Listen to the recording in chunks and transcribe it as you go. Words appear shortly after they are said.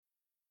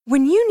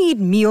When you need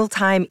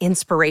mealtime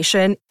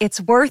inspiration,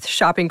 it's worth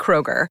shopping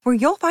Kroger, where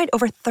you'll find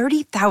over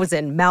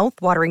 30,000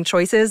 mouth-watering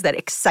choices that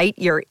excite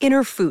your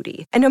inner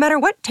foodie. And no matter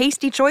what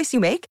tasty choice you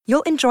make,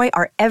 you'll enjoy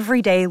our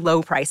everyday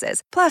low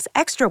prices, plus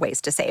extra ways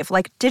to save,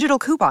 like digital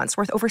coupons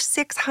worth over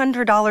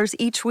 $600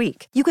 each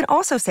week. You can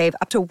also save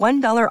up to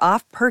 $1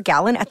 off per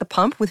gallon at the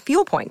pump with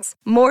fuel points.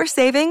 More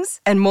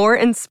savings and more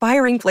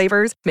inspiring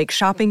flavors make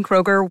shopping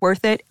Kroger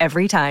worth it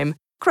every time.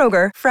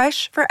 Kroger,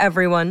 fresh for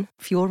everyone.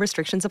 Fuel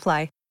restrictions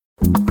apply.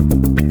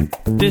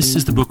 This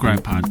is the Book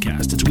Riot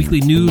Podcast. It's a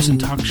weekly news and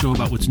talk show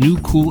about what's new,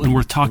 cool, and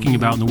worth talking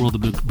about in the world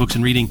of books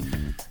and reading.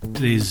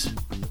 Today's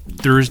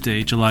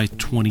Thursday, July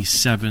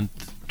 27th,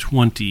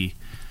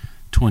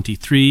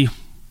 2023.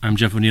 I'm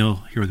Jeff O'Neill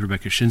here with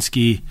Rebecca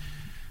Schinsky.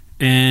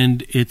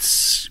 And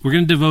we're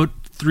going to devote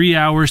 3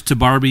 hours to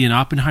Barbie and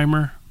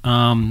Oppenheimer.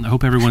 I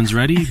hope everyone's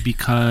ready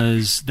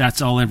because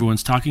that's all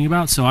everyone's talking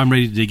about. So I'm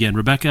ready to dig in.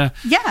 Rebecca,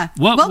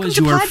 Welcome was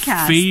to your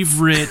podcast.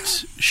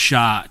 favorite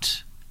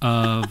shot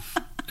of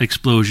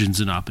explosions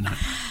in Oppenheimer?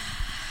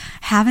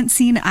 Haven't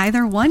seen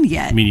either one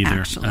yet. Me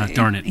neither. Actually.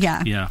 Darn it.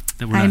 Yeah.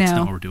 That's I know. not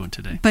what we're doing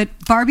today. But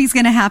Barbie's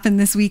going to happen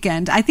this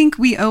weekend. I think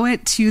we owe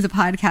it to the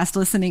podcast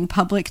listening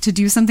public to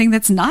do something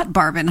that's not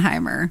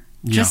Barbenheimer,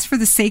 just for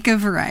the sake of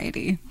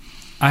variety.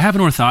 I have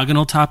an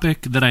orthogonal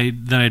topic that I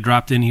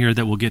dropped in here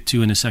that we'll get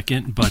to in a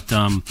second. But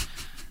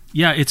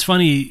it's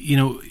funny,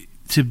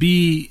 to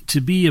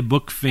be a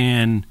book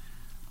fan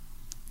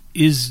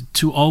is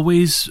to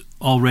always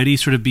already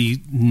sort of be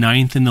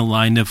ninth in the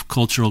line of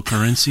cultural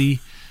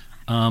currency.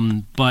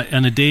 But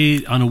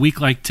on a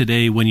week like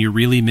today, when you're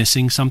really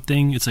missing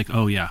something, it's like,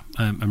 oh yeah,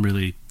 I'm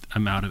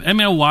out of it. I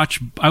mean,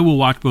 I will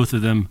watch both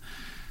of them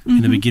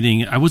in the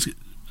beginning.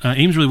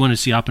 Ames really wanted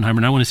to see Oppenheimer,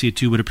 and I want to see it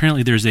too, but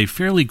apparently there's a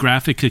fairly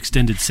graphic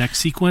extended sex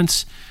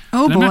sequence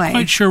that I'm not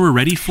quite sure we're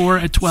ready for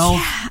at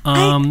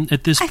 12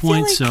 at this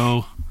point.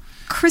 So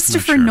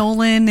Christopher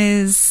Nolan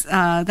is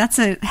that's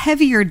a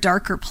heavier,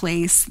 darker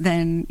place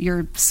than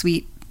your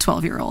sweet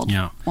 12-year-old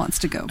wants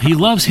to go. Probably. He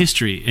loves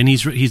history, and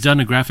he's done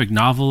a graphic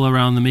novel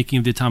around the making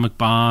of the atomic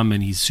bomb,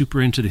 and he's super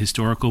into the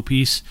historical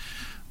piece,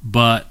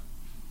 but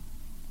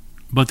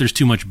there's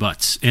too much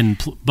butts and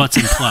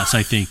plus,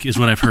 I think, is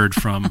what I've heard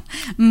from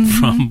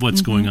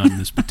what's going on in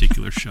this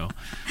particular show.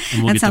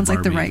 And we'll that get sounds to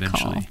like the Barbie right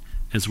eventually call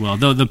as well.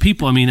 Though the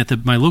people, I mean,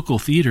 at my local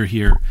theater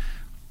here,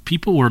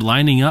 people were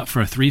lining up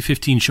for a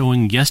 3:15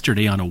 showing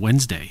yesterday on a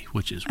Wednesday,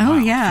 which is for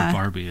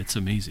Barbie. It's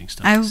amazing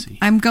stuff to see.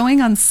 I'm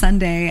going on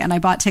Sunday, and I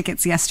bought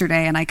tickets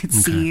yesterday, and I could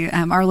see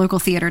our local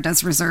theater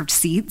does reserved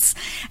seats,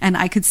 and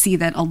I could see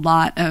that a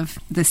lot of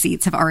the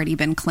seats have already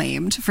been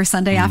claimed for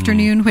Sunday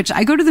afternoon, which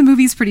I go to the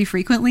movies pretty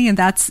frequently, and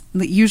that's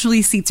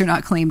usually seats are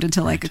not claimed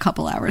until like a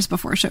couple hours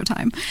before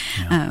showtime.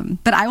 Yeah.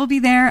 But I will be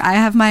there. I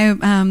have my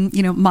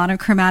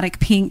monochromatic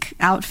pink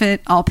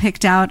outfit all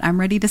picked out. I'm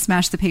ready to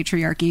smash the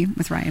patriarchy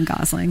with Ryan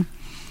Gosling.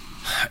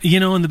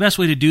 And the best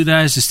way to do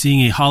that is just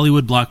seeing a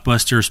Hollywood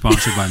blockbuster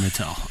sponsored by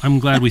Mattel. I'm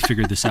glad we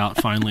figured this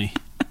out finally,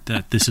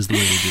 that this is the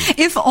way to do it.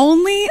 If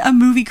only a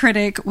movie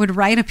critic would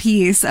write a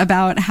piece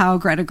about how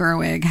Greta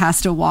Gerwig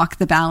has to walk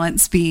the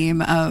balance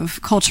beam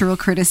of cultural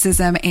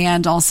criticism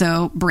and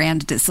also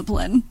brand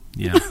discipline.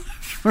 Yeah.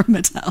 For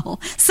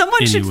Mattel.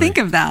 Someone should think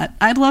of that.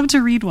 I'd love to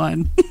read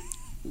one.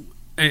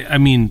 I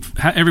mean,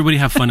 everybody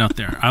have fun out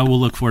there. I will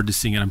look forward to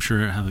seeing it. I'm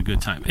sure I'll have a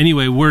good time.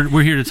 Anyway,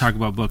 we're here to talk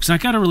about books. And I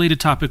got a related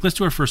topic. Let's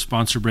do our first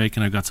sponsor break,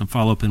 and I've got some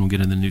follow-up, and we'll get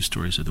into the news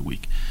stories of the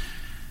week.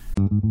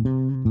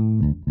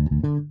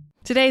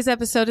 Today's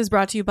episode is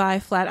brought to you by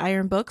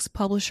Flatiron Books,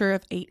 publisher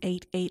of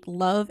 888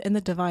 Love and the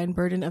Divine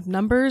Burden of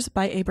Numbers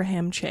by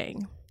Abraham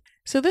Chang.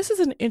 So this is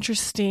an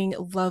interesting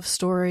love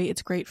story.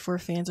 It's great for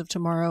fans of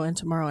Tomorrow and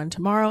Tomorrow and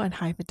Tomorrow and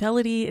High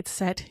Fidelity. It's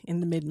set in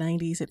the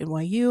mid-90s at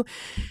NYU.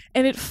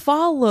 And it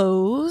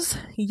follows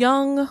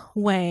young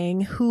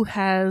Wang, who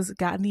has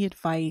gotten the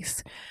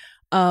advice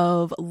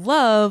of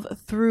love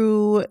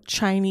through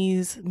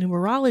Chinese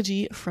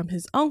numerology from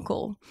his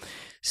uncle.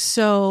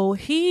 So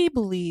he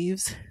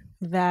believes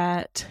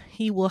that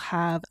he will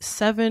have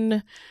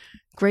 7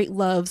 great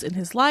loves in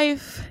his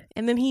life.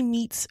 And then he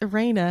meets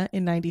Irena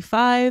in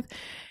 95.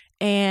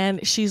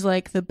 And she's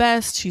like the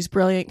best. She's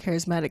brilliant,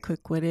 charismatic,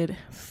 quick-witted,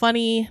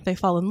 funny. They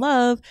fall in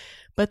love.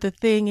 But the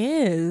thing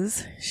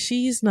is,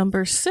 she's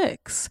number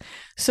 6.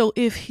 So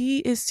if he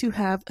is to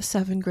have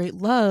 7 great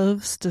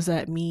loves, does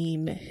that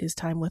mean his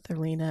time with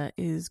Irena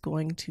is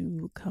going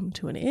to come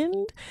to an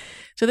end?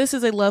 So this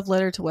is a love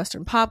letter to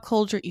Western pop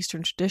culture,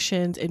 Eastern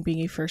traditions, and being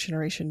a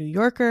first-generation New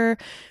Yorker.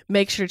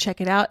 Make sure to check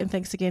it out. And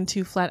thanks again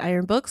to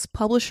Flatiron Books,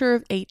 publisher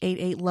of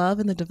 888 Love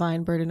and the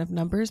Divine Burden of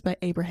Numbers by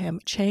Abraham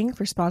Chang,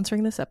 for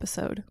sponsoring this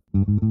episode.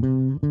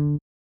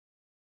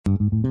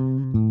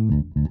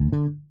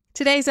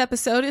 Today's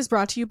episode is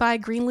brought to you by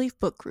Greenleaf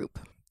Book Group.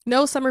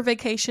 No summer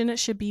vacation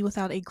should be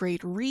without a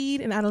great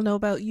read, and I don't know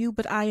about you,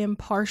 but I am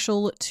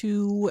partial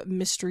to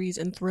mysteries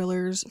and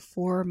thrillers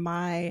for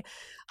my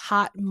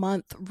hot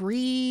month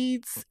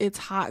reads. It's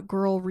hot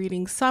girl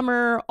reading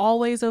summer,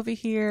 always over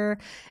here.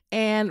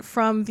 And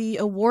from the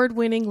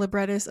award-winning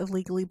librettist of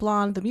Legally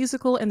Blonde, the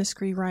musical, and the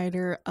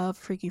screenwriter of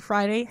Freaky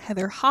Friday,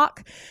 Heather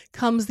Hawk,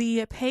 comes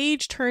the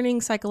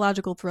page-turning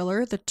psychological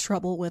thriller, The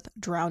Trouble with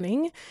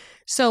Drowning.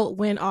 So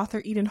when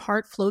author Eden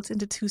Hart floats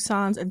into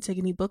Tucson's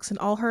Antigone Books in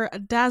all her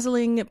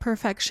dazzling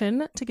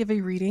perfection to give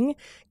a reading,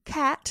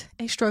 Kat,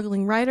 a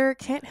struggling writer,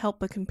 can't help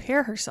but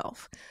compare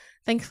herself.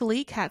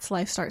 Thankfully, Kat's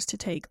life starts to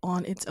take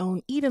on its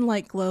own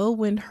Eden-like glow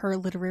when her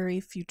literary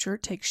future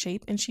takes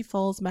shape and she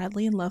falls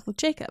madly in love with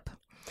Jacob.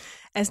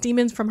 As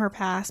demons from her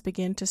past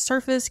begin to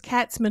surface,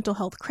 Kat's mental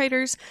health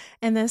craters,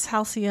 and this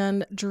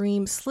halcyon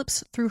dream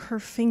slips through her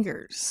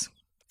fingers.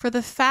 For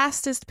the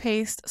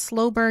fastest-paced,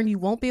 slow burn you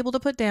won't be able to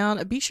put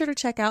down, be sure to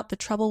check out The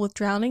Trouble with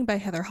Drowning by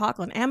Heather Hawk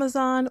on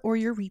Amazon or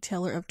your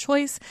retailer of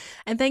choice.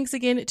 And thanks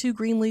again to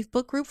Greenleaf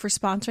Book Group for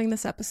sponsoring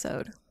this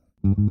episode.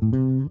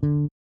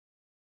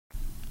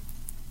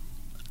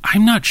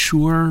 I'm not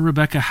sure,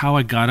 Rebecca, how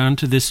I got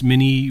onto this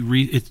mini.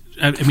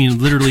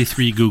 Literally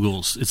 3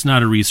 Googles. It's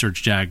not a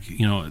research jag, 3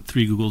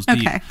 Googles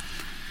deep. Okay.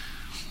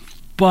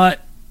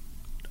 But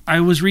I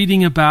was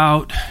reading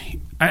about,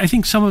 I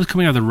think some of it's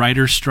coming out of the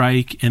writer's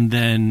strike, and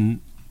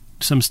then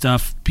some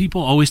stuff.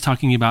 People always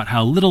talking about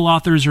how little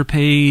authors are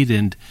paid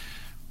and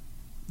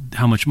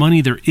how much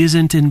money there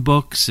isn't in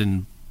books,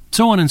 and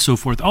so on and so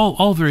forth.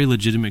 All very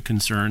legitimate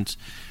concerns.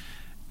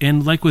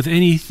 And like with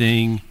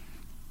anything,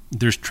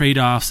 there's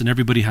trade-offs and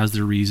everybody has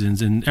their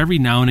reasons, and every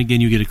now and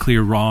again you get a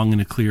clear wrong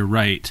and a clear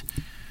right.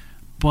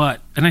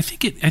 And I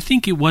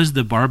think it was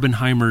the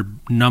Barbenheimer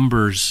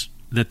numbers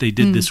that they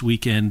did this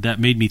weekend that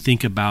made me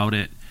think about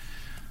it.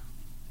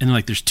 And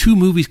like, there's 2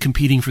 movies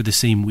competing for the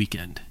same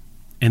weekend,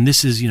 and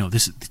this is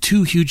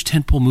 2 huge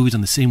tentpole movies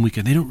on the same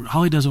weekend.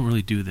 Holly doesn't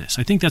really do this.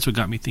 I think that's what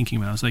got me thinking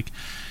about it. I was like,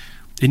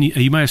 and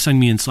you might have sent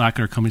me in Slack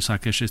or Company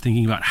Slack. I was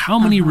thinking about how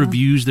many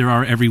reviews there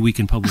are every week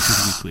in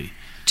Publishers Weekly.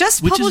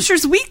 Just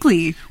Publishers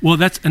Weekly. Well,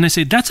 that's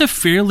a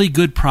fairly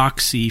good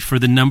proxy for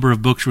the number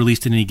of books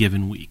released in any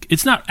given week.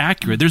 It's not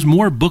accurate. There's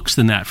more books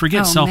than that.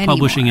 Forget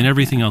self-publishing and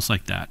everything else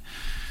like that.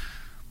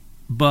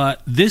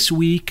 But this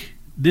week,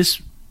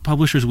 this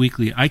Publishers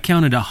Weekly, I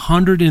counted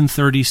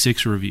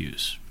 136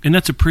 reviews. And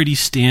that's a pretty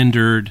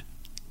standard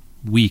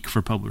week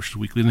for Publishers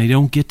Weekly. And they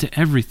don't get to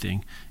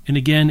everything. And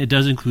again, it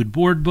does include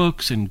board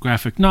books and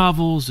graphic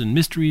novels and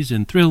mysteries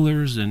and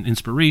thrillers and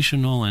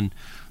inspirational and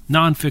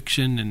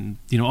nonfiction and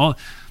all,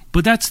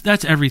 but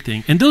that's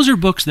everything. And those are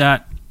books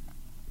that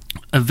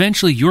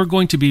eventually you're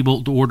going to be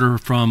able to order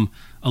from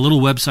a little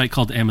website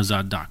called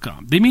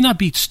Amazon.com. They may not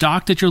be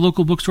stocked at your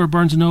local bookstore,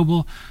 Barnes &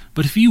 Noble,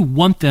 but if you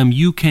want them,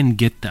 you can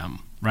get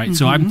them, right? Mm-hmm.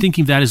 So I'm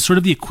thinking that is sort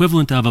of the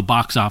equivalent of a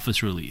box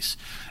office release,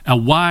 a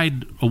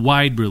wide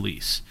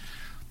release.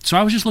 So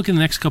I was just looking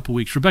the next couple of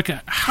weeks.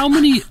 Rebecca, how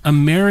many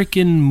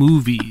American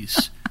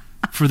movies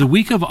for the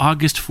week of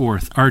August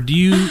 4th do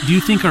you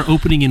think are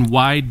opening in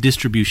wide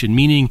distribution?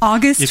 Meaning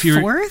August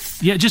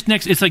 4th? Yeah, just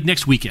next. It's like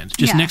next weekend.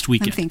 Next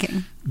weekend. I'm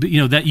thinking. But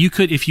that you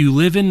could, if you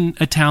live in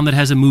a town that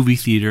has a movie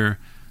theater,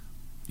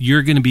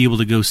 you're going to be able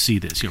to go see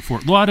this.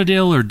 Fort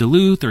Lauderdale or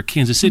Duluth or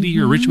Kansas City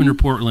or Richmond or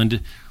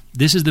Portland.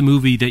 This is the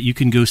movie that you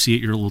can go see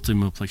at your local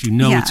multiplex.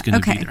 It's going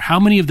to be there. How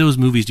many of those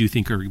movies do you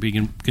think are going to be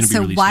released?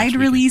 So wide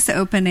release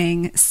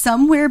opening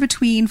somewhere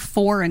between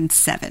 4 and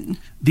 7.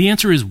 The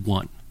answer is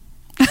 1.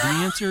 The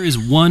answer is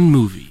 1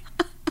 movie.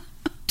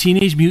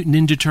 Teenage Mutant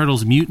Ninja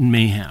Turtles Mutant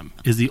Mayhem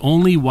is the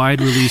only wide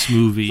release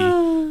movie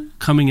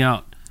coming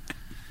out.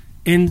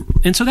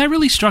 And so that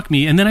really struck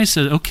me. And then I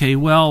said, okay,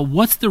 well,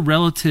 what's the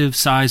relative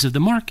size of the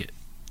market?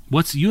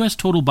 What's U.S.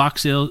 total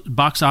box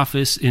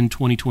office in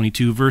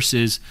 2022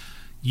 versus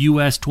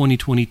U.S.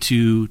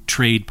 2022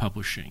 trade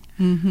publishing?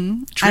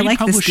 Mm-hmm. Trade I like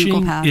publishing this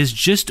Google Path. is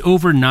just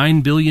over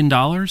 $9 billion,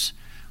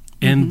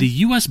 and the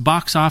U.S.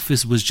 box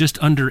office was just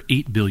under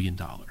 $8 billion.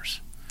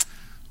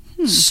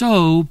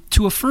 So,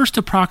 to a first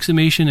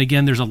approximation,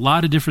 again, there's a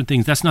lot of different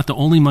things. That's not the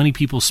only money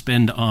people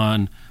spend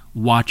on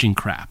watching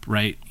crap,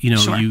 right?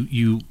 Sure.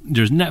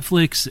 There's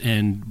Netflix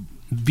and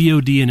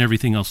VOD and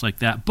everything else like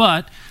that.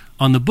 But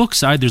on the book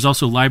side, there's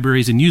also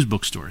libraries and used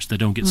bookstores that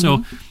don't get.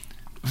 So,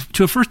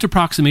 to a first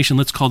approximation,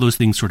 let's call those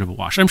things sort of a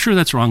wash. I'm sure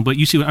that's wrong, but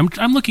you see what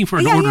I'm looking for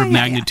an order of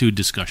magnitude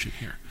discussion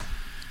here.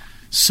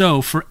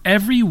 So, for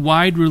every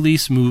wide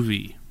release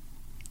movie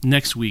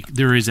next week,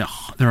 there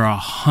are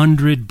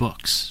 100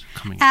 books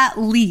coming out. At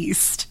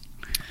least.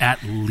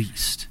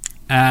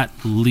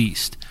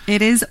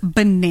 It is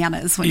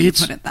bananas when you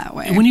put it that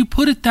way. When you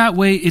put it that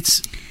way,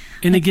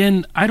 and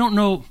again, I don't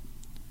know,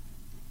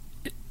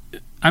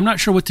 I'm not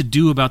sure what to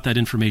do about that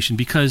information,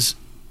 because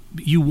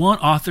you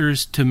want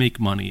authors to make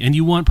money, and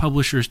you want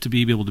publishers to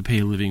be able to pay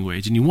a living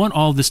wage, and you want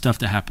all this stuff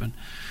to happen.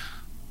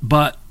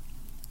 But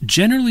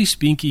generally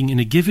speaking, in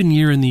a given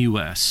year in the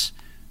U.S.,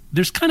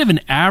 there's kind of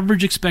an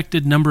average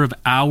expected number of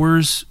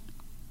hours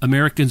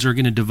Americans are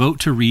going to devote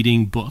to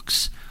reading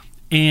books.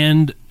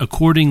 and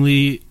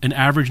accordingly, an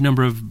average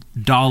number of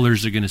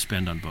dollars they're going to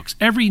spend on books.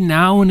 Every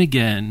now and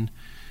again,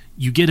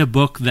 you get a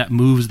book that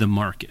moves the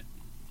market.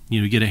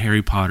 You get a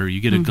Harry Potter,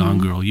 you get a Gone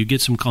Girl, you get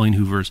some Colleen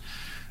Hoovers.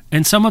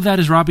 And some of that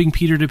is robbing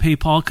Peter to pay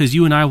Paul, because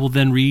you and I will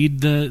then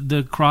read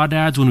the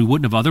crawdads when we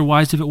wouldn't have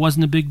otherwise if it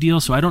wasn't a big deal.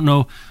 So I don't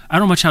know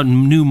much how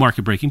new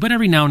market breaking, but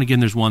every now and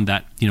again there's one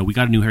that, we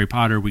got a new Harry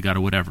Potter, we got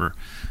a whatever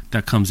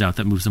that comes out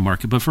that moves the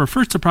market. But for a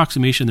first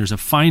approximation, there's a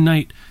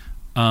finite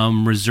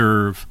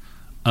reserve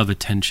of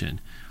attention.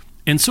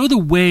 And so the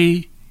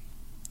way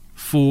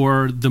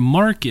for the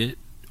market,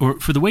 or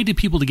for the way to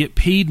people to get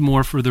paid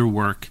more for their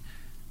work,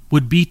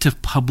 would be to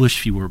publish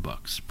fewer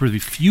books. For the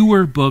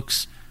fewer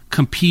books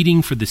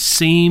competing for the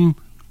same,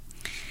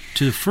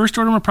 to the first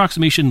order of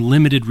approximation,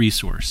 limited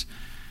resource.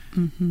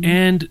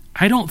 And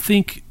I don't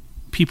think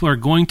people are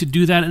going to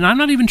do that, and I'm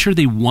not even sure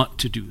they want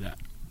to do that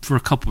for a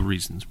couple of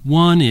reasons.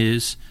 One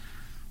is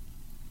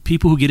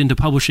people who get into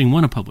publishing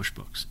want to publish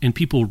books, and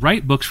people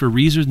write books for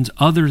reasons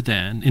other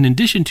than, in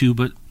addition to,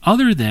 but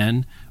other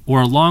than,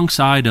 or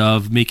alongside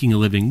of making a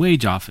living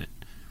wage off it.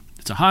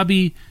 It's a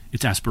hobby,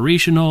 it's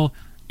aspirational,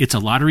 it's a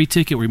lottery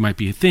ticket where it might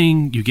be a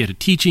thing, you get a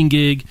teaching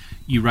gig,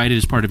 you write it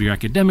as part of your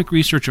academic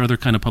research or other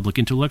kind of public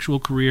intellectual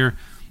career,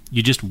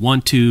 you just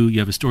want to, you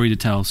have a story to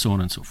tell, so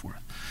on and so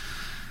forth.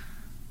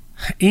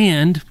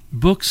 And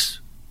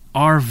books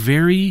are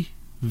very,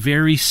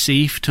 very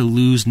safe to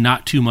lose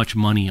not too much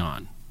money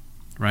on,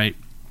 right?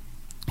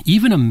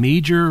 Even a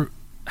major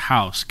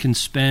house can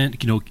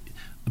spend,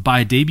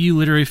 buy debut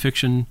literary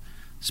fiction,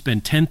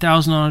 spend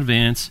 $10,000 on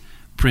advance,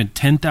 print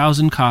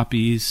 10,000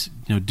 copies,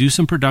 do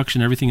some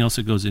production, everything else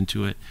that goes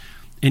into it.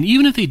 And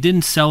even if they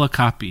didn't sell a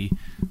copy,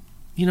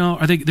 they're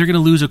going to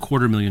lose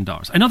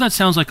 $250,000. I know that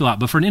sounds like a lot,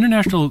 but for an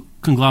international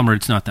conglomerate,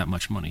 it's not that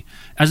much money.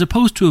 As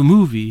opposed to a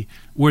movie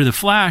where The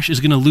Flash is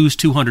going to lose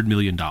 $200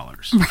 million.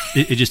 Right.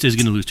 It just is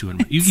going to lose $200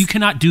 million. You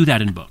cannot do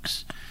that in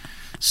books.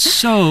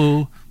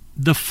 So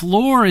the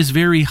floor is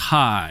very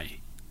high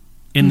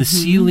and the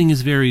ceiling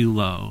is very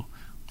low.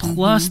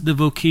 Plus the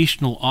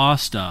vocational awe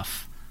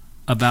stuff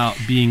about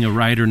being a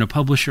writer and a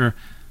publisher.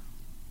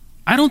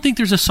 I don't think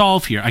there's a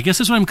solve here. I guess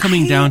that's what I'm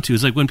coming down to.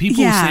 Is like when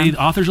people say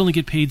authors only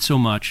get paid so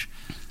much,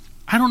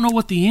 I don't know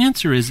what the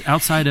answer is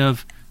outside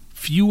of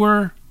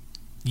fewer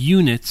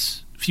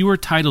units, fewer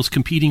titles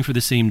competing for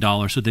the same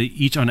dollar, so they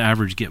each on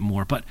average get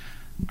more. But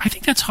I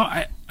think that's how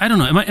I don't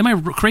know. Am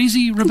I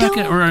crazy,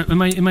 Rebecca, or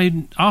am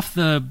I off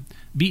the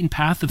beaten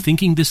path of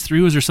thinking this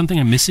through? Is there something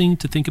I'm missing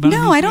to think about?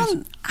 No, I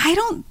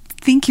don't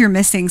think you're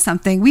missing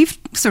something. We've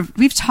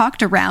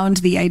talked around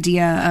the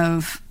idea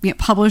of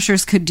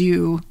publishers could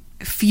do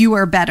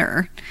fewer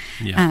better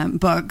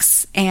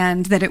books,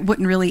 and that it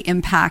wouldn't really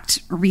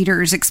impact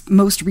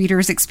most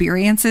readers'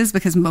 experiences,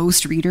 because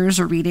most readers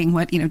are reading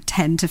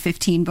 10 to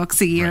 15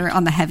 books a year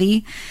on the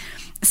heavy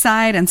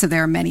side, and so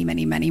there are many,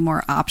 many, many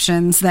more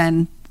options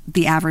than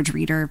the average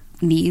reader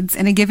needs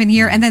in a given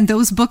year. And then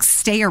those books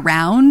stay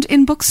around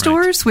in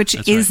bookstores, which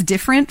is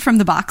different from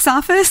the box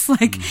office.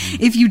 Like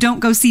if you don't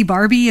go see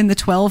Barbie in the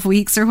 12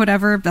 weeks or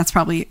whatever, that's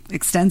probably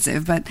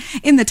extensive, but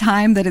in the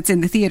time that it's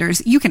in the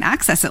theaters, you can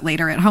access it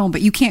later at home,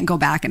 but you can't go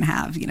back and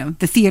have,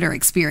 the theater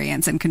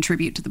experience and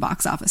contribute to the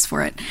box office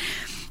for it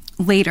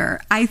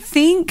later. I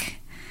think,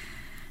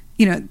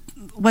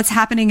 what's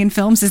happening in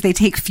films is they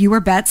take fewer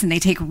bets and they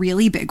take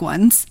really big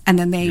ones, and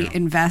then they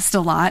invest a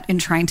lot in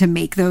trying to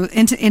make those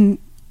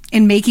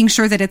in making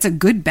sure that it's a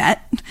good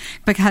bet,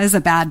 because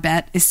a bad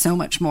bet is so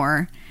much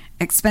more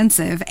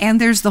expensive.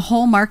 And there's the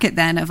whole market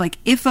then of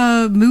if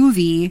a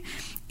movie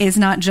is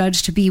not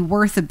judged to be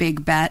worth a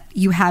big bet,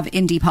 you have not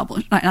indie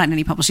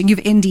publishing, you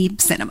have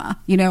indie cinema,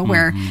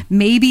 where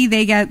maybe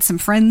they get some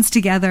friends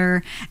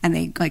together and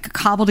they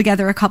cobble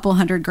together a couple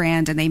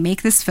 $100,000 and they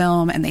make this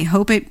film and they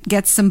hope it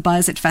gets some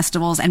buzz at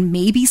festivals, and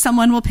maybe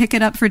someone will pick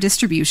it up for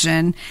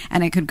distribution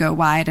and it could go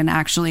wide and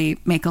actually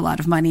make a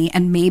lot of money,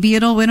 and maybe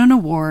it'll win an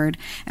award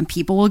and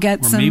people will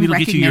get some maybe it'll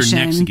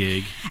recognition. Get you your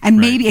next gig. And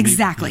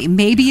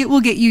maybe it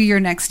will get you your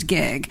next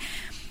gig.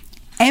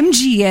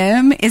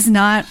 MGM is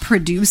not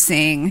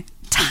producing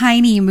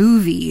tiny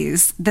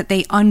movies that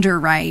they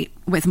underwrite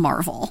with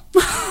Marvel.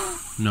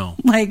 No.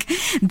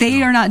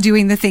 They are not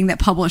doing the thing that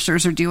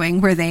publishers are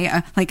doing, where they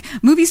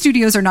movie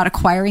studios are not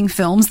acquiring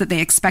films that they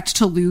expect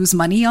to lose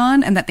money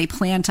on and that they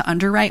plan to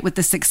underwrite with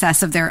the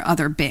success of their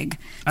other big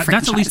franchises.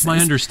 That's at least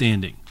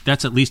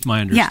my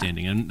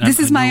understanding. Yeah. And this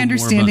is my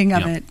understanding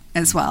of it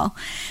as well.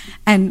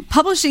 And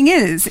publishing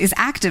is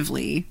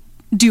actively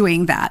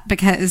doing that,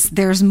 because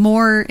there's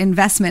more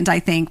investment, I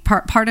think.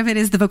 Part of it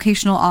is the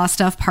vocational awe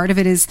stuff. Part of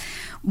it is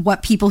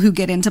what people who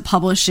get into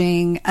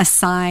publishing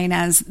assign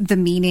as the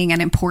meaning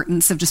and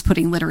importance of just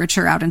putting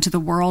literature out into the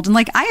world. And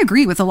I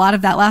agree with a lot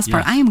of that last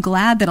part. I am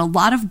glad that a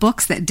lot of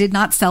books that did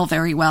not sell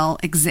very well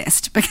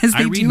exist, because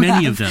I read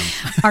many of them.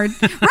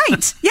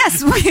 Right.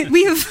 Yes.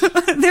 We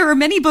have, there are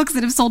many books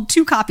that have sold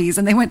 2 copies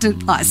and they went to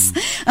us.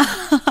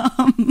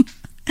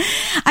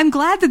 I'm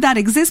glad that that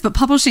exists, but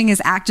publishing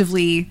has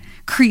actively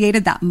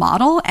created that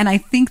model. And I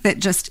think that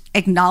just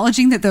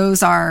acknowledging that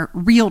those are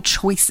real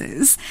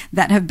choices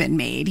that have been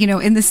made, you know,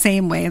 in the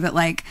same way that,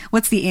 like,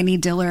 what's the Annie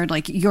Dillard,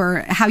 like,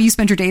 how you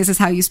spend your days is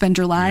how you spend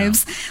your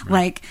lives. Yeah, right.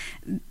 Like,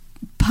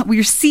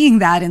 we're seeing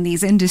that in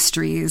these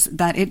industries,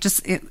 that it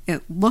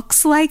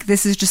looks like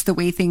this is just the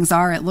way things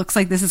are. It looks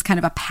like this is kind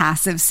of a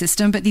passive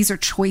system, but these are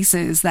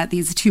choices that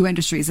these two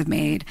industries have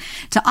made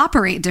to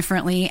operate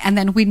differently. And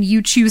then when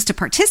you choose to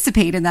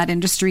participate in that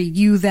industry,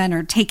 you then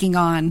are taking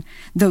on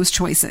those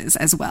choices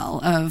as well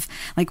of,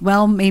 like,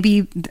 well,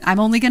 maybe I'm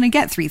only going to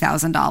get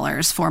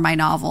 $3,000 for my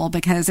novel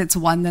because it's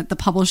one that the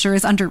publisher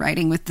is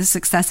underwriting with the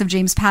success of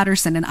James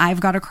Patterson, and I've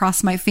got to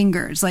cross my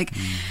fingers. Like,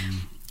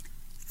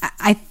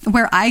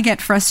 where I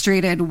get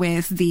frustrated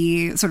with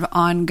the sort of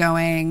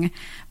ongoing,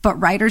 but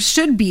writers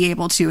should be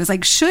able to, is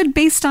like, should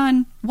based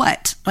on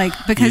what? Like,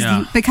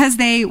 because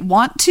they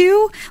want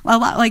to, a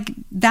lot, like,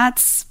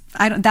 that's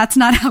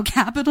not how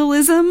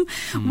capitalism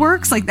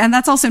works. Like, and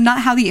that's also not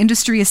how the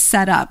industry is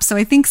set up. So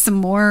I think some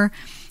more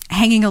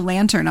hanging a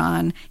lantern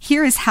on,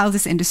 here is how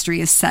this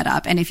industry is set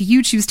up. And if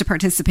you choose to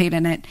participate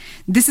in it,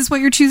 this is what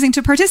you're choosing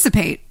to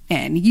participate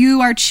in.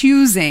 You are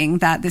choosing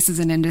that this is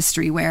an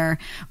industry where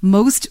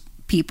most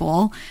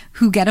people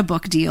who get a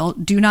book deal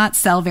do not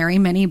sell very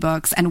many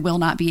books and will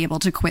not be able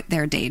to quit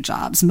their day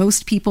jobs.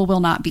 Most people will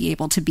not be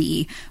able to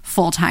be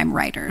full-time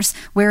writers.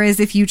 Whereas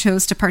if you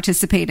chose to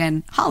participate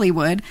in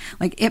Hollywood,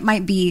 like, it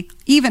might be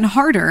even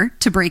harder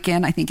to break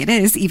in. I think it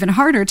is even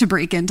harder to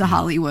break into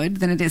Hollywood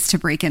than it is to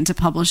break into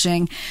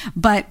publishing.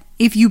 But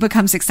if you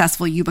become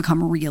successful, you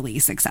become really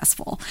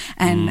successful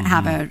and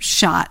have a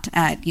shot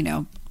at, you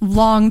know,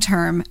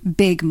 long-term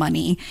big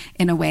money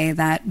in a way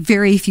that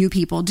very few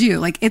people do.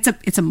 Like,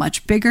 it's a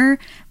much bigger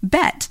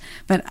bet.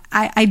 But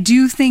I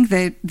do think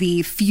that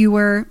the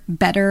fewer,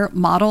 better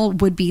model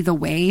would be the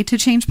way to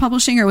change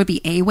publishing, or would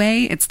be a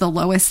way. It's the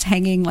lowest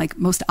hanging, like,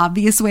 most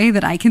obvious way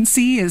that I can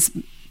see is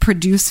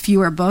produce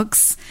fewer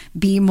books,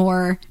 be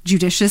more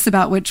judicious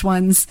about which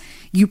ones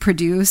you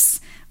produce,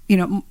 you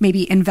know,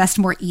 maybe invest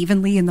more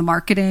evenly in the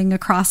marketing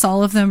across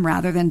all of them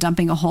rather than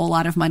dumping a whole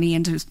lot of money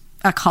into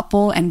a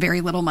couple and very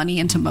little money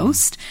into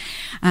most.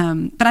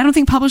 But I don't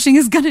think publishing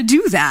is going to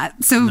do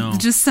that. So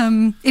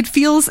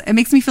it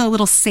makes me feel a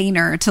little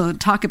saner to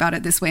talk about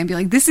it this way and be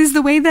like, this is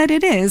the way that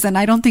it is. And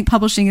I don't think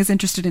publishing is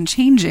interested in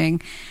changing.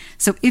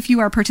 So if you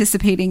are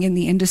participating in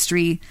the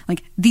industry,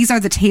 like, these are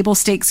the table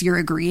stakes you're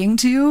agreeing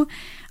to,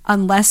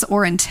 unless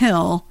or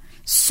until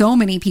so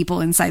many people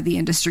inside the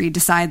industry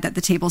decide that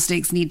the table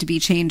stakes need to be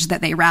changed,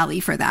 that they rally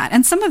for that.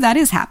 And some of that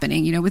is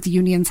happening, you know, with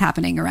unions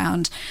happening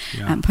around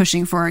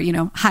pushing for, you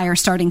know, higher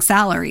starting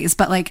salaries.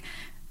 But, like,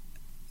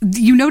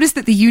 you notice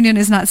that the union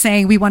is not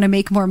saying we want to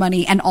make more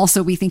money and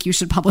also we think you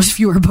should publish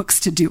fewer books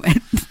to do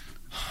it.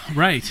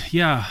 Right.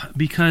 Yeah.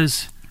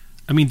 Because,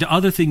 I mean, the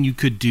other thing you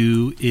could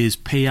do is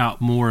pay out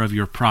more of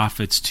your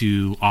profits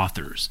to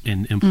authors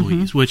and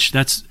employees, which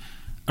that's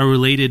a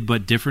related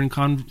but different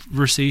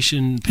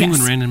conversation.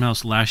 Penguin Random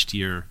House last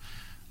year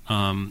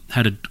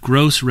had a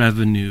gross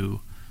revenue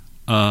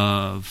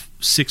of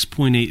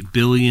 $6.8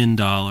 billion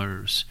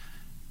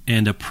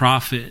and a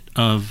profit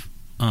of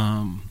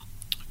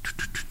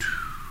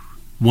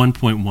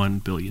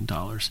 $1.1 billion.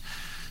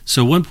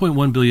 So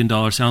 $1.1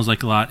 billion sounds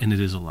like a lot, and it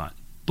is a lot.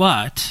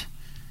 But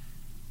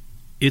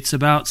it's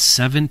about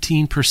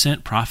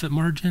 17% profit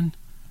margin.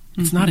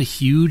 It's not a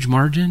huge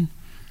margin.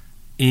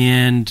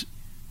 And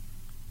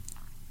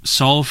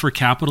solve for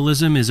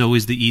capitalism is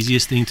always the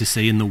easiest thing to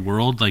say in the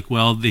world. Like,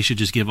 well, they should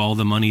just give all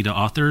the money to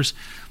authors.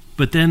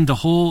 But then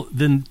unless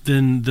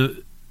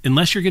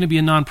you're going to be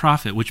a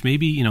nonprofit, which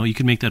maybe, you know, you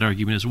can make that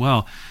argument as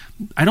well.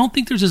 I don't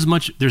think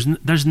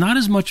there's not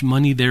as much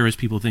money there as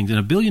people think. And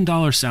 $1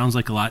 billion sounds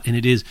like a lot, and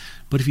it is.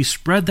 But if you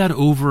spread that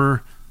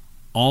over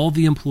all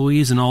the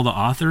employees and all the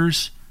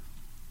authors,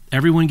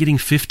 everyone getting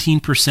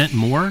 15%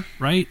 more,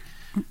 right?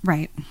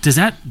 Right. Does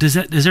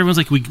everyone's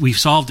like, we've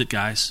solved it,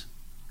 guys?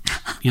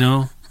 You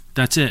know,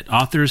 that's it.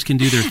 Authors can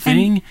do their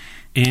thing,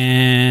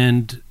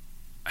 and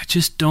I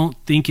just don't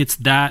think it's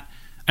that.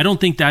 I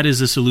don't think that is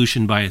a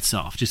solution by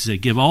itself. Just to say,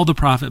 give all the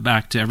profit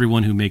back to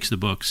everyone who makes the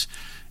books,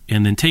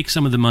 and then take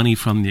some of the money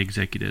from the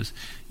executives.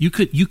 You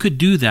could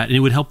do that, and it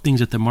would help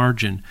things at the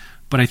margin.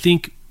 But I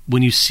think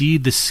when you see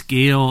the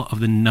scale of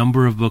the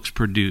number of books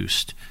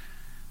produced,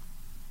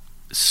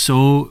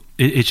 so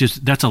it's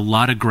just, that's a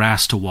lot of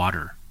grass to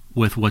water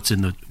with what's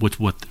in the with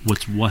what's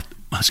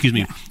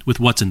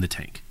in the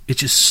tank. It's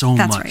just so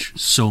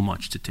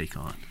much to take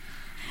on.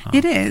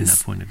 It is, from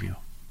that point of view,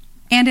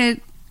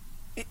 and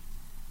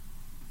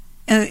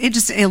it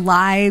just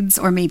elides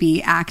or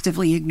maybe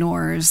actively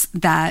ignores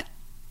that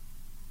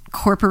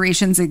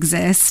corporations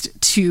exist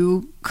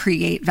to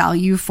create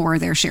value for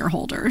their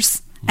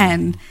shareholders.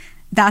 And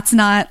that's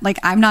not, like,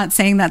 I'm not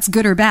saying that's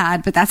good or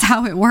bad, but that's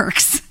how it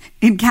works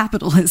in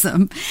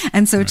capitalism.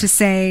 And so to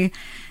say,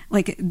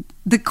 like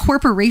the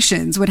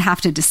corporations would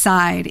have to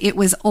decide it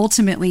was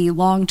ultimately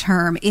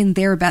long-term in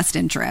their best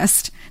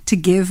interest to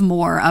give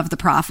more of the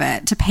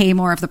profit, to pay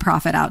more of the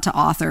profit out to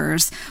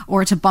authors,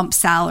 or to bump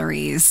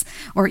salaries,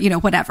 or,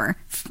 whatever.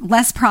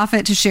 Less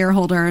profit to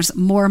shareholders,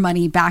 more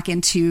money back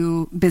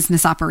into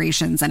business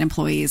operations and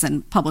employees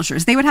and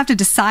publishers. They would have to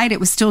decide it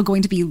was still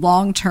going to be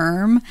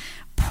long-term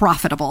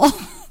profitable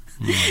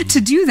to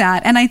do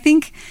that. And I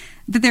think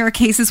that there are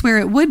cases where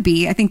it would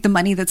be. I think the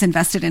money that's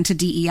invested into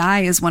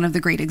DEI is one of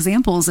the great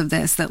examples of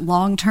this, that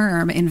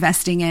long-term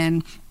investing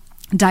in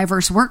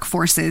diverse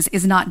workforces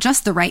is not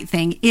just the right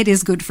thing, it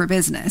is good for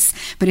business.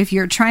 But if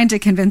you're trying to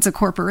convince a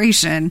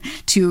corporation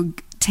to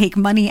take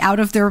money out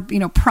of their,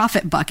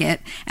 profit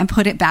bucket and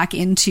put it back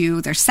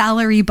into their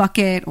salary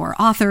bucket or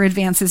author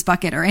advances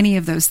bucket or any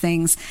of those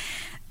things,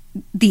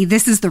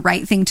 this is the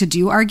right thing to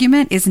do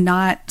argument is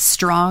not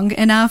strong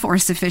enough or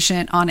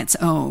sufficient on its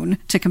own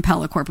to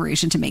compel a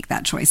corporation to make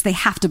that choice. They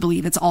have to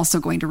believe it's also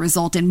going to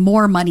result in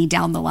more money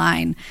down the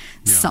line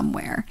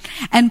somewhere.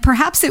 And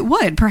perhaps it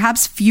would.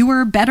 Perhaps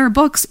fewer, better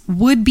books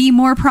would be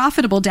more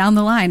profitable down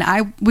the line.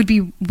 I would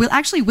be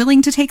actually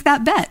willing to take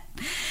that bet.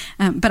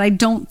 But I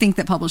don't think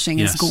that publishing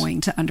is going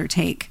to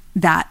undertake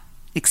that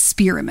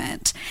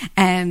experiment.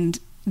 And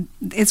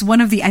it's one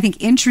of the, I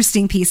think,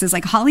 interesting pieces.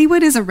 Like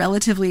Hollywood is a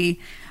relatively,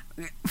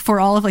 for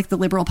all of like the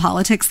liberal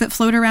politics that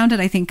float around it,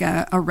 I think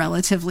a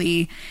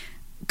relatively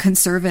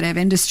conservative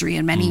industry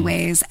in many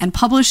ways. And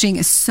publishing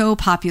is so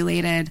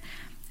populated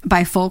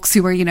by folks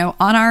who are,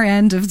 on our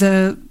end of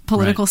the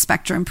political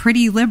spectrum,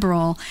 pretty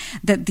liberal,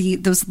 that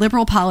those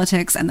liberal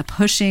politics and the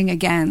pushing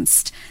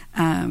against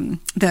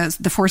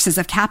the forces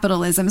of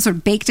capitalism is sort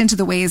of baked into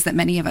the ways that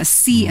many of us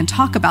see and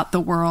talk about the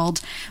world,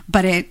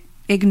 but it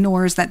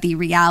ignores that the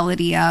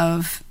reality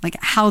of like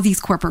how these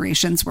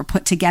corporations were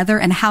put together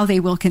and how they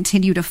will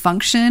continue to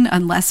function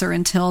unless or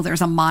until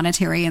there's a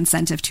monetary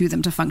incentive to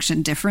them to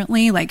function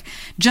differently. Like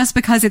just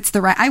because it's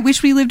the right, I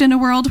wish we lived in a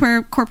world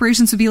where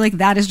corporations would be like,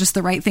 that is just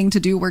the right thing to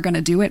do, we're going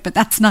to do it, but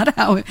that's not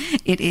how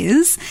it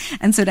is.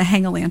 And so to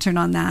hang a lantern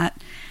on that,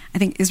 I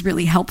think is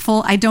really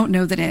helpful. I don't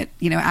know that it,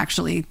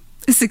 actually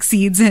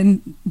succeeds in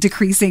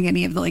decreasing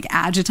any of the like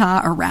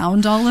agita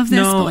around all of this.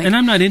 No, and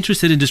I'm not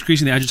interested in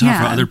decreasing the agita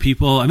for other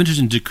people. I'm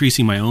interested in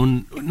decreasing my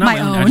own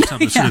agita,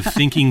 but sort of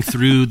thinking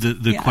through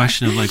the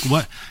question of like,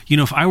 what,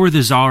 if I were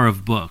the czar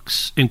of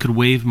books and could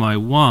wave my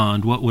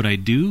wand, what would I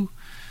do?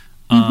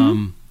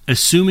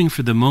 Assuming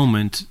for the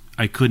moment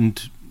I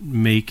couldn't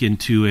make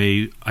into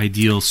a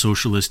ideal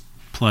socialist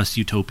plus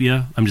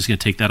utopia, I'm just going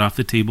to take that off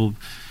the table.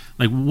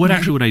 Like, what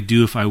actually would I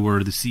do if I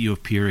were the CEO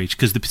of PRH?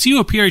 Because the CEO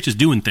of PRH is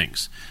doing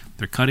things.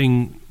 They're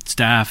cutting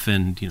staff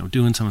and,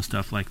 doing some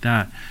stuff like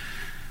that.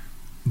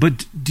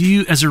 But do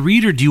you, as a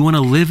reader, do you want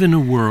to live in a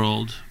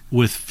world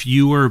with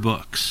fewer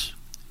books?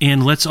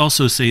 And let's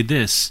also say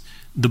this,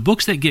 the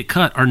books that get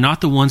cut are not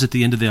the ones at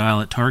the end of the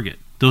aisle at Target.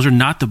 Those are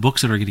not the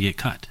books that are going to get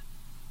cut.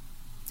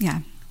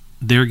 Yeah.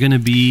 They're going to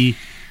be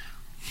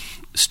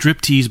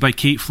Striptease by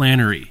Kate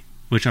Flannery,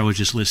 which I was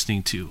just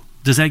listening to.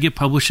 Does that get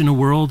published in a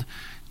world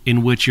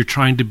in which you're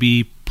trying to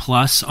be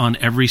plus on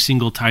every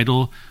single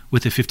title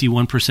with a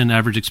 51%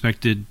 average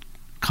expected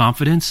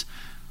confidence?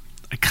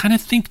 I kind of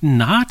think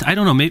not. I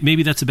don't know.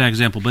 Maybe that's a bad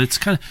example, but it's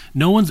kind of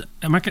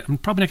I'm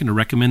probably not going to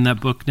recommend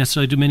that book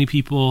necessarily to many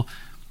people.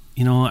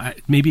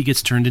 Maybe it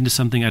gets turned into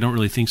something. I don't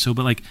really think so,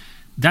 but like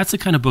that's the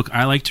kind of book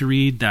I like to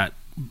read that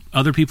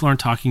other people aren't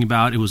talking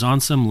about. It was on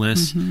some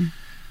list,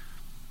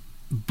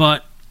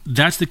 but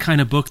that's the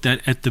kind of book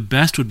that at the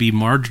best would be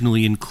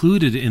marginally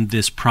included in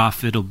this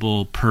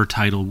profitable per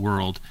title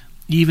world,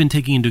 even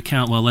taking into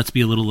account, well, let's be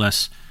a little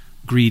less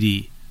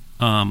greedy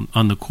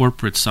on the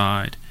corporate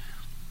side,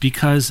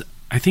 because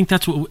I think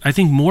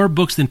more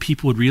books than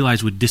people would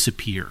realize would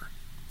disappear.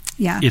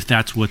 Yeah. If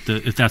that's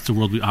the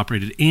world we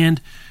operated.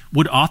 And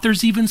would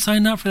authors even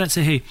sign up for that?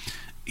 Say, hey,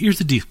 here's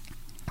the deal.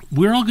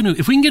 We're all going to,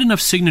 if we can get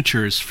enough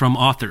signatures from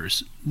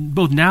authors,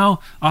 both now,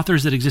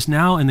 authors that exist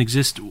now and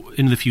exist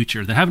in the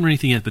future, that haven't written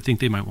anything yet but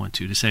think they might want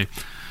to say,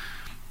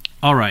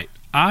 all right,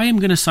 I am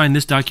going to sign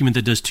this document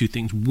that does two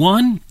things.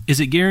 One is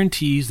it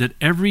guarantees that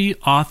every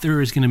author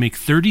is going to make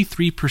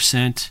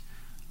 33%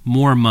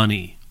 more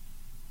money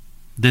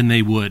than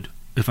they would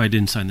if I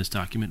didn't sign this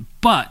document.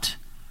 But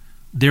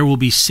there will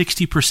be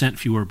 60%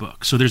 fewer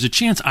books. So there's a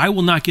chance I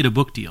will not get a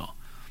book deal.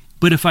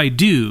 But if I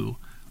do,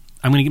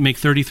 I'm going to make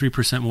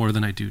 33% more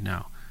than I do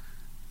now.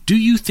 Do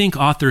you think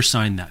authors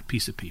sign that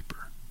piece of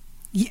paper?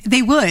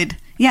 They would,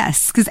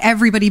 yes, because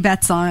everybody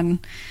bets on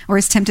or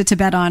is tempted to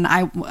bet on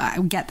I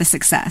get the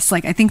success.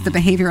 Like I think the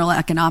behavioral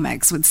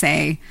economics would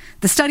say,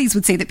 the studies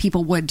would say that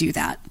people would do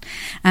that,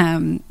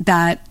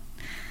 that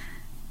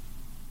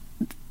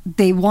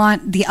they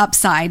want the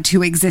upside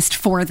to exist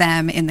for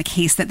them in the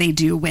case that they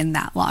do win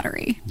that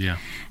lottery. Yeah.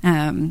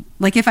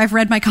 Like if I've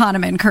read my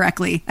Kahneman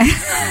correctly,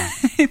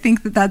 I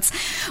think that that's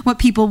what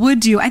people would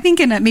do. I think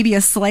in maybe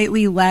a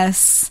slightly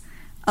less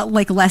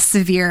like less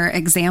severe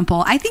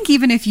example. I think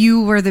even if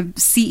you were the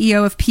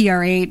CEO of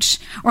PRH,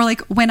 or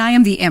like When I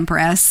Am the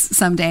Empress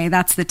someday,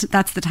 that's the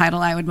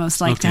title I would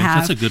most like to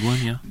have. That's a good one,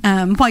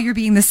 yeah. While you're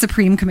being the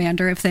supreme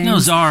commander of things. No,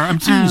 Czar. I'm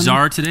doing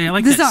Czar today. I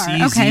like the that. Czar.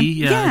 CZ. Okay.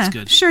 Yeah, that's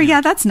good. Sure.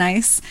 Yeah, that's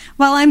nice.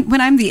 Well,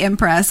 when I'm the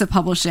Empress of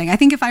publishing, I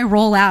think if I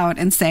roll out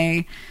and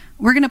say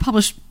we're going to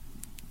publish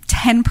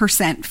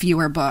 10%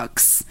 fewer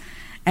books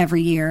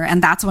every year,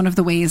 and that's one of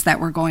the ways that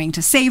we're going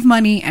to save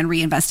money and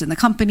reinvest in the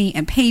company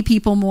and pay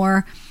people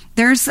more,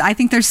 I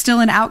think there's still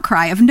an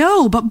outcry of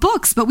no,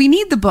 but we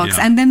need the books.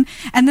 Yeah. And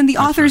then the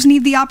authors right.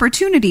 need the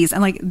opportunities.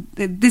 And like,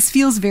 this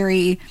feels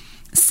very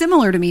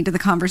similar to me to the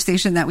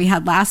conversation that we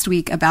had last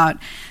week about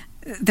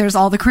there's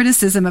all the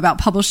criticism about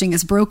publishing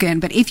is broken,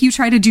 but if you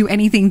try to do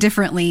anything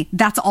differently,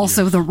 that's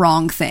also the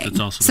wrong thing. That's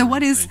also so the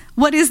wrong thing.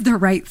 What is the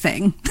right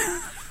thing?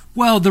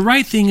 Well, the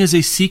right thing is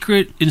a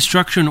secret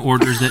instruction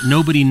orders that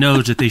nobody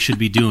knows that they should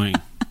be doing.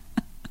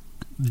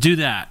 Do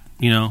that,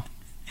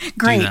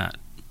 Great.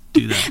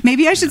 Do that.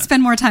 Maybe I should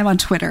spend more time on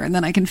Twitter and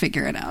then I can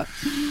figure it out.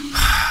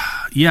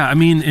 Yeah, I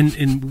mean,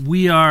 and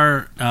we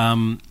are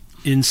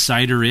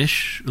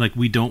insider-ish. Like,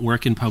 we don't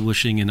work in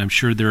publishing, and I'm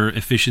sure there are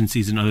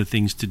efficiencies and other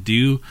things to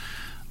do.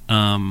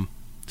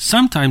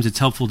 Sometimes it's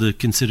helpful to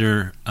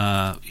consider,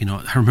 I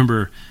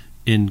remember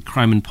in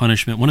Crime and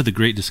Punishment, one of the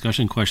great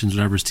discussion questions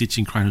when I was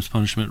teaching Crime and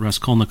Punishment,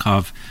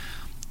 Raskolnikov,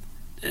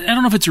 I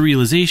don't know if it's a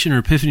realization or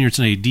epiphany or it's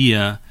an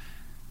idea.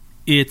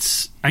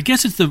 I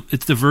guess it's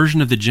the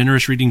version of the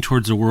generous reading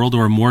towards the world,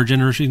 or a more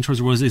generous reading towards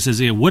the world. It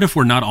says, what if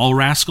we're not all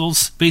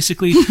rascals,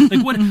 basically?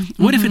 Like,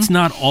 what if it's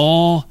not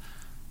all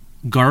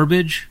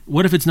garbage?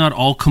 What if it's not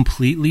all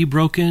completely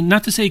broken?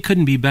 Not to say it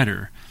couldn't be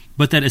better,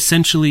 but that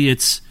essentially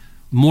it's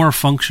more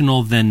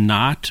functional than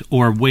not,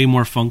 or way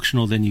more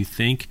functional than you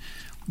think.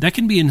 That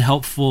can be a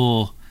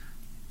helpful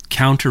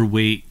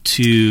counterweight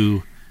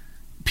to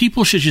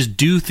people should just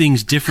do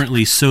things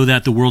differently so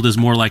that the world is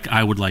more like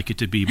I would like it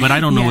to be. But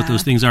I don't know what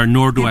those things are,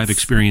 nor do I have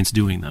experience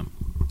doing them.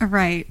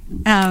 Right.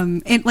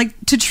 Like,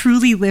 to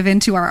truly live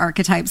into our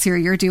archetypes here,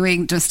 you're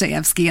doing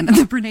Dostoevsky, and the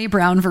Brene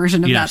Brown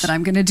version of that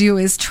I'm going to do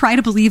is try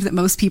to believe that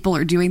most people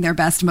are doing their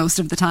best most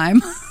of the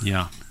time.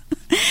 Yeah.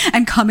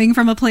 And coming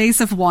from a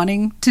place of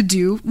wanting to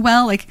do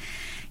well, like,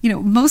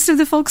 most of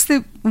the folks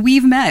that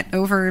we've met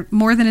over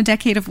more than a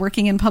decade of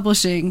working in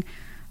publishing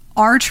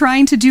are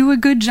trying to do a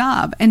good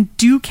job and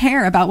do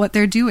care about what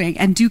they're doing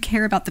and do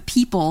care about the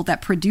people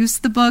that produce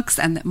the books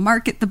and that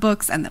market the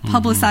books and that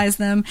publicize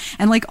them.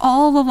 And like,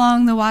 all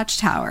along the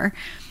Watchtower,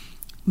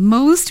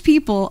 most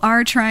people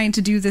are trying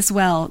to do this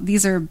well.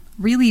 These are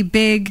really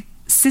big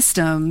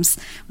systems,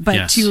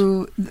 but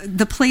to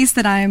the place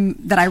that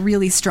I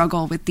really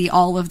struggle with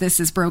all of this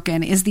is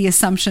broken is the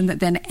assumption that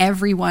then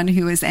everyone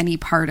who is any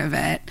part of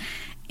it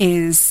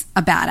is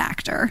a bad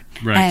actor.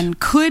 Right. And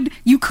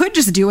you could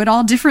just do it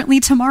all differently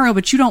tomorrow,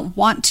 but you don't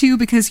want to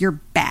because you're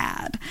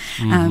bad,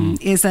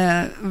 is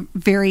a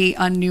very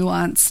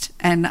unnuanced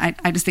and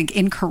I just think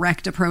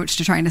incorrect approach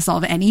to trying to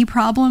solve any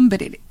problem.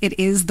 But it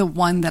is the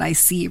one that I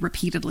see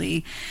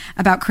repeatedly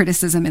about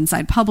criticism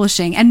inside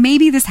publishing. And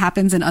maybe this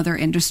happens in other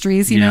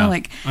industries,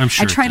 like I'm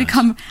sure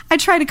I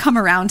try to come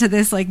around to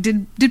this. Like,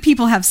 did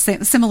people have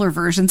similar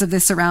versions of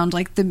this around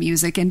like the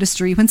music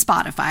industry when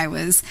Spotify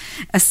was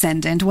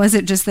ascendant? Was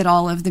it just that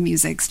all of the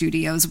music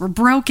studios were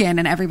broken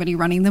and everybody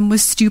running them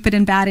was stupid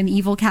and bad and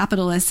evil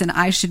capitalists, and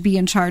I should be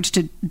in charge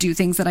to do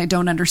things that I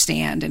don't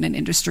understand in an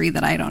industry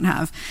that I don't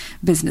have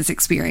business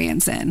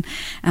experience in?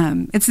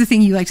 It's the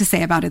thing you like to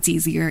say about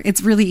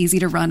it's really easy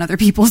to run other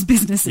people's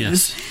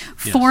businesses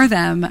for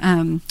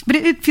them. But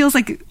it feels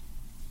like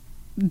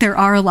there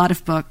are a lot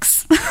of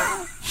books.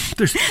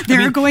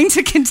 There are going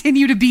to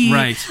continue to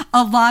be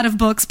a lot of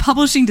books.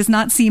 Publishing does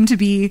not seem to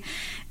be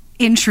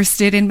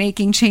interested in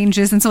making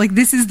changes, and so like,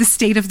 this is the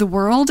state of the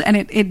world, and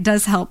it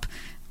does help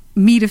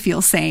me to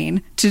feel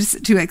sane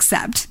to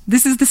accept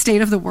this is the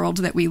state of the world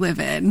that we live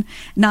in.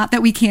 Not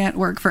that we can't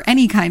work for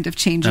any kind of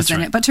changes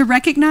in it, but to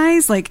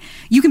recognize, like,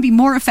 you can be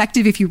more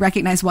effective if you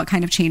recognize what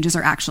kind of changes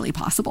are actually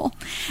possible.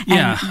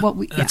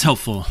 That's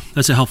helpful.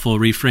 That's a helpful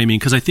reframing,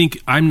 because I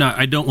think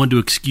I don't want to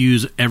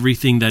excuse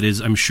everything that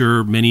is, I'm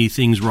sure, many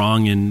things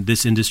wrong in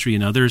this industry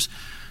and others,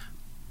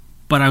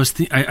 but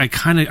I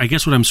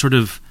guess what I'm sort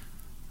of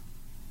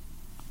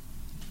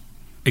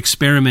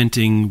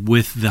experimenting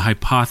with the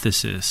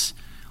hypothesis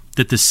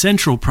that the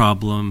central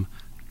problem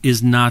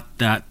is not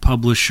that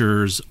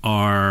publishers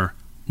are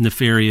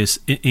nefarious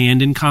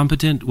and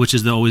incompetent, which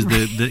is always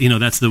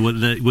that's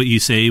what you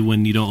say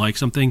when you don't like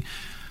something,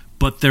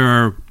 but there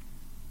are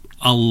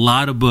a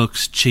lot of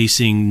books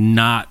chasing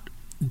a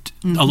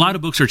lot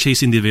of books are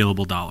chasing the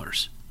available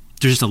dollars.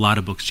 There's just a lot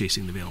of books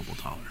chasing the available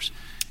dollars,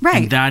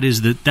 right? And that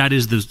is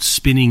the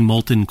spinning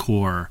molten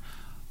core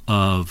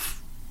of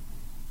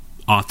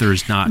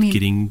authors not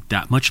getting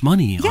that much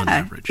money on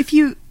average.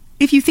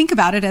 if you think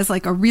about it as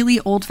like a really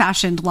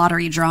old-fashioned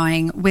lottery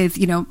drawing with,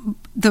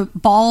 the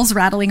balls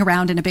rattling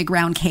around in a big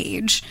round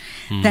cage,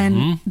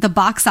 then the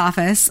box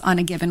office on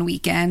a given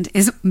weekend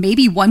is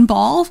maybe one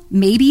ball,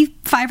 maybe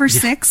 5 or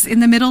 6 in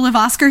the middle of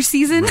Oscar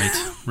season.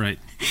 Right.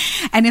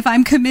 And if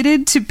I'm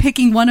committed to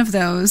picking one of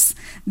those,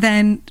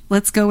 then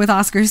let's go with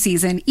Oscar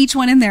season. Each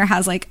one in there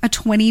has like a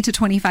 20 to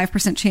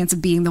 25% chance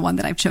of being the one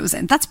that I've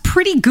chosen. That's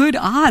pretty good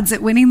odds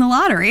at winning the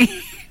lottery.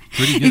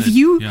 Pretty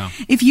good.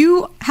 If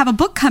you have a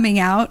book coming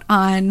out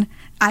on,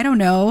 I don't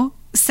know,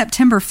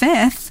 September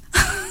 5th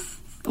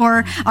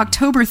or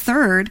October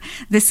 3rd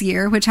this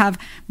year, which have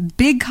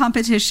big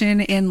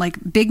competition in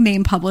like big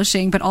name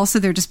publishing, but also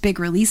they're just big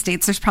release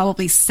dates. There's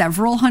probably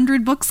several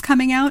hundred books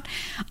coming out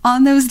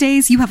on those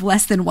days. You have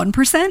less than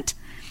 1%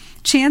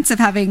 chance of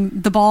having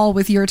the ball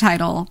with your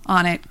title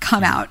on it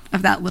come out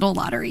of that little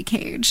lottery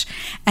cage.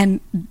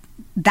 And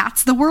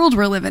that's the world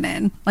we're living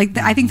in. Like,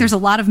 I think there's a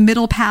lot of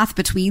middle path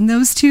between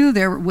those two.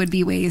 There would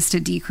be ways to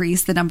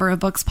decrease the number of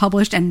books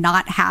published and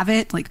not have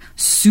it like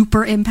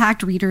super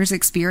impact readers'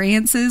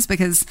 experiences,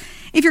 because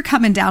if you're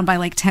coming down by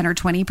like 10 or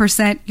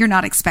 20%, you're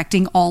not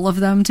expecting all of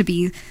them to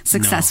be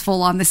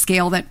successful on the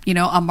scale that,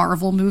 a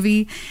Marvel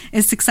movie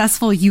is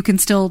successful. You can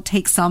still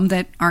take some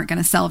that aren't going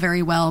to sell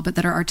very well, but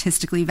that are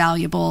artistically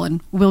valuable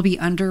and will be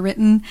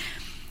underwritten.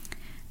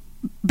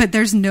 But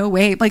there's no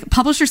way, like,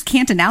 publishers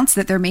can't announce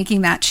that they're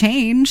making that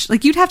change.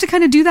 Like, you'd have to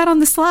kind of do that on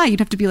the sly.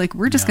 You'd have to be like,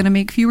 we're just going to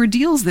make fewer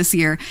deals this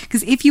year.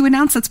 Because if you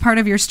announce that's part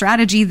of your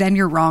strategy, then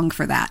you're wrong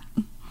for that.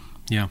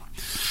 Yeah.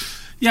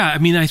 Yeah, I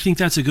mean, I think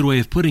that's a good way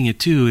of putting it,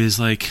 too, is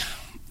like,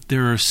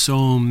 there are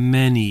so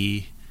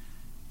many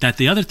that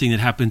the other thing that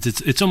happens,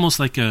 it's almost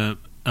like a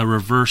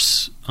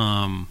reverse,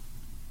 I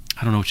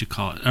don't know what you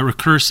call it, a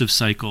recursive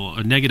cycle,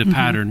 a negative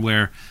pattern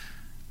where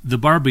the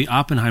Barbie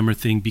Oppenheimer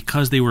thing,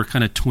 because they were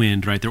kind of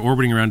twinned, right? They're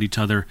orbiting around each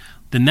other.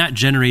 Then that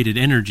generated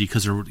energy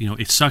because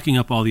it's sucking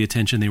up all the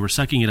attention. They were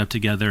sucking it up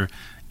together,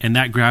 and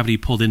that gravity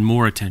pulled in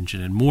more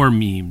attention and more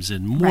memes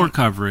and more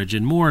coverage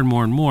and more and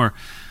more and more.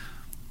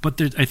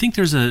 But I think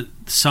there's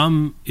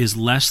sum is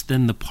less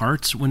than the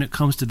parts when it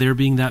comes to there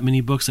being that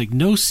many books. Like,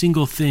 no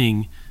single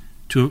thing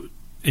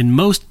in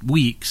most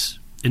weeks,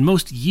 in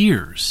most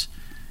years,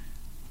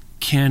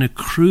 can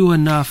accrue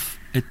enough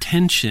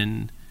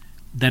attention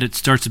that it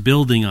starts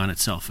building on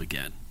itself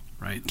again,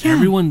 right? Yeah.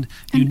 Everyone,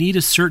 you need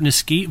a certain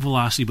escape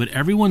velocity, but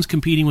everyone's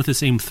competing with the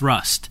same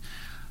thrust.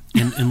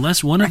 And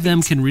unless one of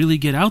them can really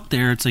get out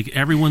there, it's like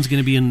everyone's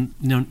going to be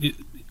in,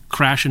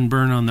 crash and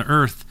burn on the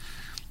earth.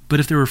 But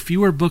if there were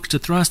fewer books to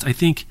thrust, I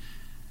think,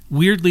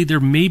 weirdly, there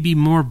may be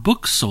more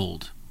books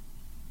sold.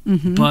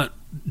 But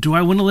do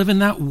I want to live in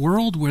that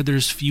world where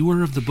there's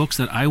fewer of the books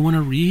that I want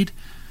to read?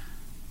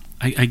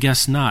 I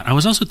guess not. I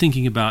was also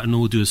thinking about, and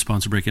we'll do a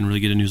sponsor break and really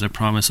get into news, I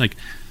promise, like,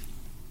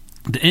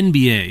 the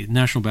NBA,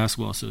 National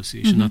Basketball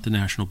Association, not the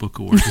National Book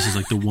Awards. This is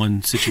like the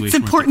one situation. It's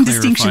important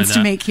distinctions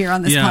to make here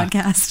on this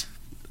podcast.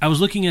 I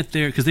was looking at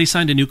because they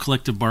signed a new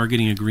collective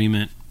bargaining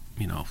agreement,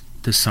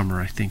 this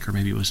summer, I think, or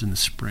maybe it was in the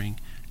spring.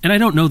 And I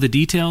don't know the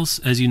details.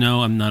 As you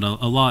know, I'm not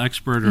a law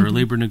expert or a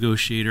labor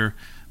negotiator,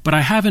 but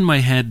I have in my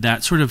head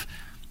that sort of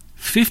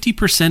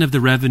 50% of the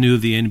revenue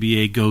of the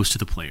NBA goes to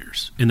the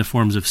players in the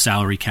forms of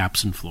salary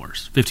caps and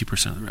floors.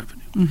 50% of the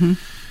revenue.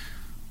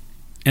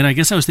 And I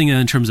guess I was thinking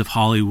in terms of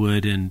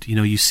Hollywood, and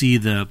you see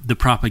the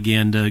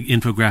propaganda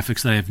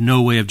infographics that I have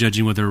no way of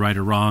judging whether they're right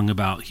or wrong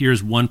about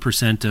here's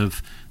 1%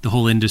 of the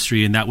whole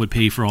industry, and that would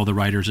pay for all the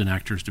writers and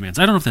actors' demands.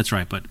 I don't know if that's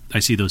right, but I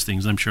see those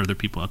things. I'm sure there are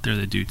people out there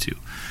that do too.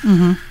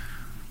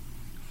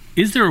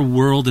 Is there a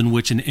world in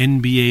which an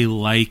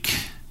NBA-like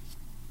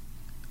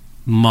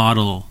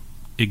model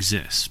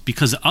exists?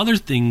 Because other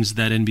things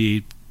that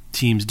NBA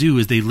teams do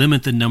is they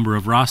limit the number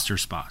of roster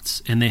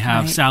spots, and they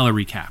have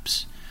salary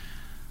caps.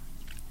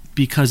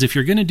 Because if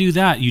you're going to do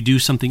that, you do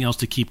something else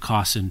to keep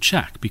costs in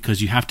check,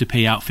 because you have to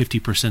pay out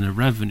 50% of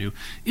revenue.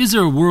 Is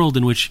there a world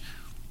in which,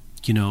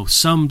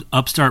 some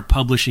upstart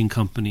publishing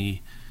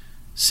company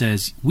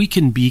says we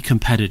can be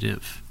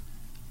competitive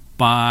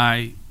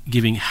by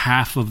giving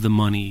half of the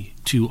money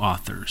to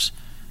authors?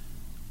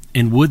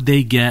 And would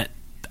they get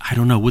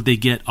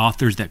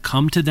authors that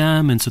come to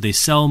them, and so they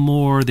sell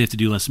more, they have to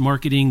do less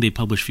marketing, they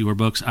publish fewer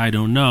books? I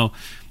don't know.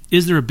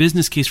 Is there a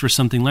business case for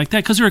something like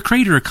that? Because there are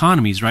creator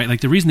economies, right?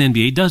 Like, the reason the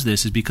NBA does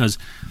this is because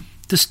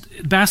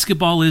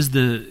basketball is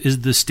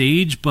the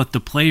stage, but the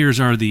players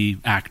are the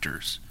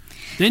actors.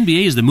 The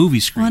NBA is the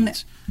movie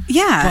screens. But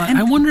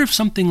I wonder if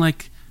something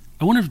like,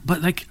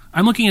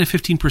 I'm looking at a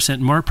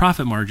 15%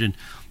 profit margin.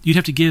 You'd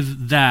have to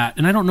give that,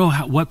 and I don't know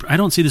I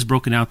don't see this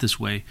broken out this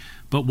way,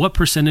 but what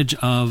percentage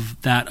of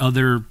that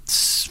other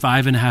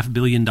 $5.5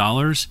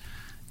 billion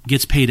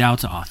gets paid out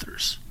to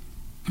authors?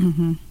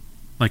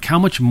 Like, how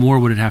much more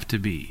would it have to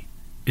be?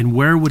 And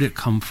where would it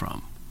come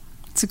from?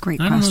 It's a great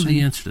question. I don't know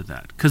the answer to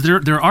that. Because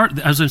there are, as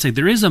I was going to say,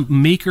 there is a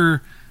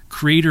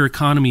maker-creator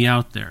economy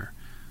out there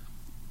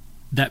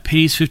that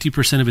pays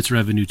 50% of its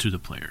revenue to the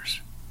players.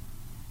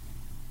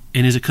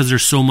 And is it because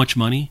there's so much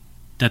money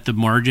that the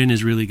margin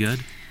is really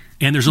good?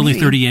 And there's only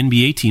 30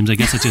 NBA teams. I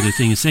guess that's the other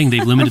thing is saying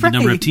they've limited the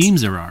number of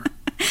teams there are.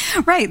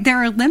 Right. There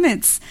are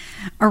limits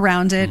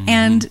around it.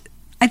 And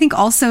I think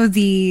also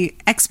the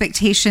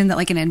expectation that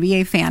like an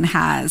NBA fan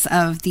has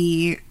of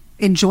the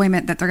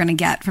enjoyment that they're going to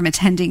get from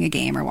attending a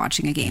game or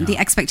watching a game. The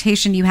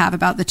expectation you have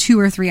about the 2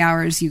 or 3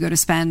 hours you go to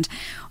spend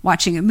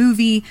watching a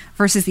movie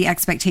versus the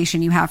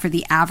expectation you have for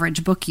the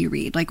average book you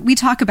read. Like we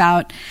talk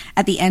about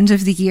at the end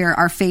of the year,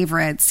 our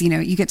favorites, you know,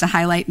 you get to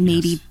highlight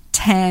maybe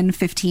 10,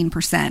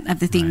 15% of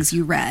the things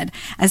you read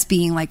as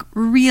being like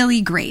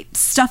really great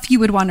stuff you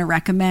would want to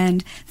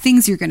recommend,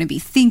 things you're going to be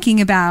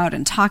thinking about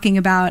and talking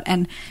about.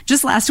 And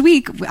just last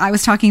week, I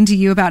was talking to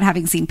you about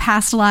having seen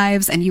Past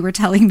Lives, and you were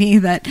telling me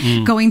that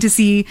going to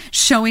see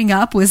Showing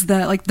Up was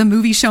the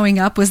movie Showing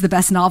Up was the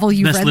best novel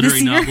you've read this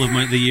year. Best literary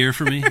novel of the year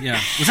for me. Yeah.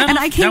 Was that and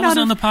that was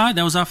on the pod?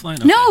 That was offline?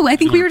 Okay. No, I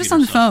think we were just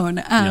on the phone.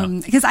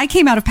 Because I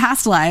came out of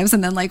Past Lives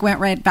and then like went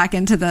right back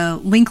into the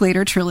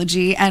Linklater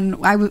trilogy. And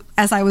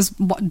as I was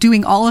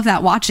doing all of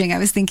that watching, I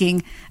was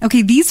thinking,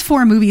 okay, these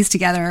 4 movies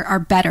together are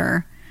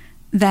better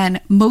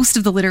than most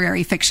of the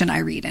literary fiction I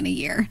read in a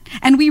year.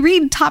 And we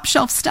read top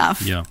shelf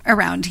stuff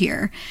around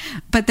here.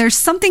 But there's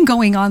something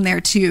going on there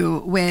too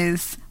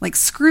with like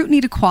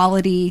scrutiny to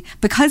quality.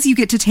 Because you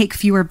get to take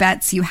fewer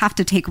bets, you have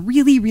to take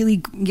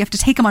you have to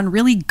take them on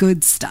really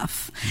good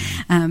stuff.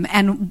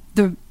 And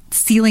the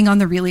ceiling on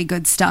the really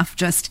good stuff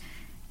just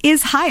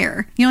is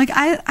higher. You know, like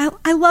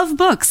I love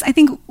books. I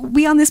think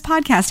we on this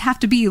podcast have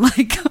to be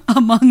like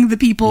among the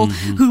people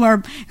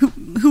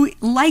who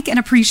like and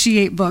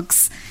appreciate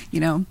books, you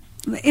know.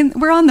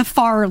 We're on the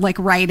far like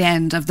right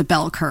end of the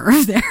bell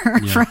curve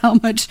there for how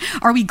much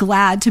are we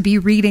glad to be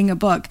reading a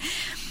book.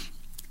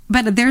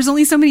 But there's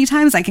only so many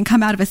times I can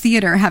come out of a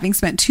theater having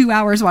spent 2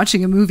 hours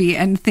watching a movie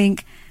and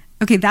think,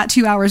 okay, that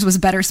 2 hours was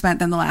better spent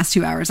than the last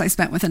 2 hours I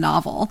spent with a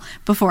novel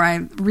before I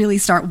really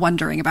start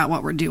wondering about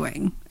what we're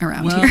doing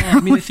around here.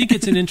 I mean, I think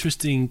it's an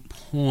interesting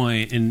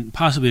point and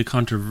possibly a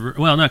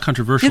not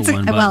controversial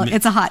one. But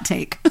it's a hot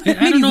take.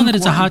 I don't know that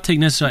it's a hot take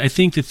necessarily. I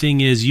think the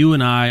thing is you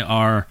and I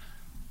are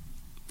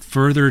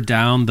further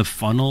down the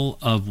funnel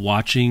of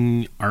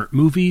watching art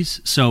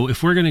movies. So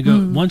if we're going to go,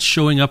 once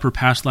Showing Up or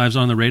Past Lives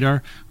on the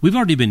radar, we've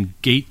already been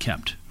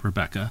gate-kept,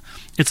 Rebecca.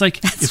 It's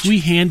like if we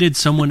handed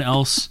someone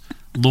else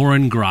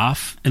Lauren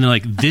Groff and they're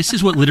like, this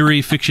is what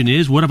literary fiction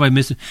is, what have I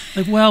missed?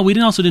 Like, well, we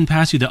also didn't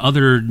pass you the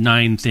other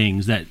 9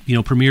 things that, you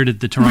know, premiered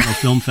at the Toronto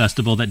Film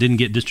Festival that didn't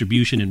get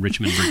distribution in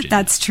Richmond, Virginia.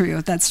 That's true.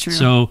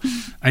 So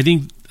I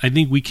think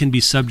we can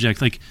be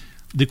subject, like,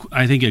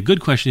 I think a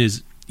good question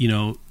is, you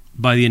know,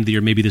 by the end of the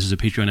year, maybe this is a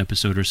Patreon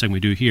episode or something we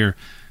do here,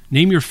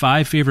 name your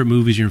 5 favorite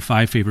movies, your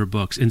 5 favorite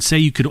books, and say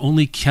you could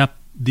only keep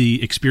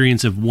the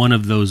experience of one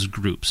of those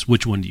groups.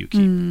 Which one do you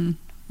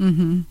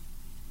keep?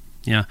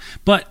 Yeah.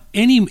 But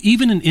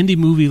even an indie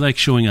movie like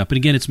Showing Up, and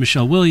again, it's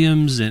Michelle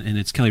Williams and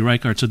it's Kelly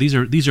Reichardt, so these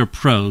are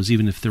pros,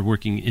 even if they're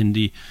working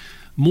indie.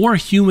 More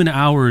human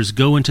hours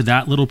go into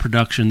that little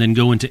production than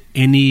go into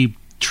any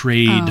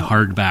trade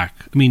hardback.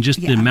 I mean,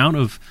 just the amount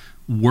of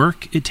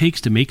work it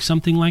takes to make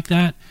something like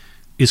that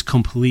is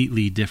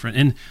completely different.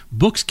 And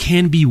books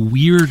can be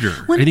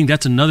weirder. I think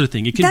that's another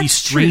thing. It can be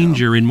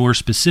stranger and more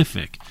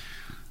specific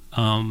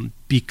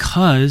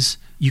because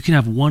you can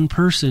have one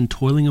person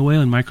toiling away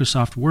on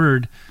Microsoft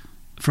Word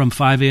from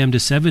 5 a.m. to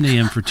 7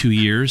 a.m. for 2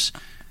 years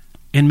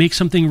and make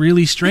something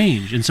really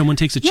strange. And someone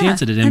takes a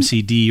chance at it,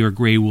 MCD or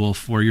Grey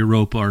Wolf or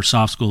Europa or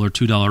Soft School or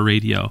 $2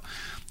 Radio.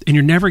 And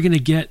you're never going to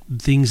get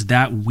things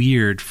that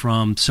weird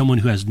from someone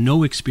who has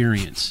no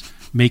experience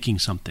making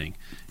something.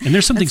 And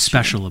there's something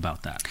special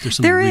about that. There's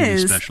something really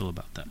special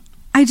about that.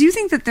 I do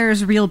think that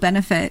there's real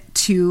benefit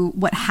to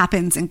what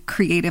happens in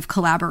creative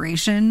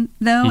collaboration,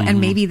 though.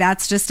 And maybe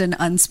that's just an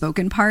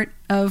unspoken part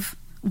of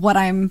what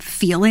I'm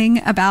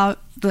feeling about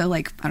the,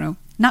 like, I don't know,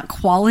 not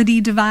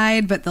quality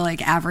divide, but the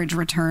like average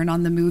return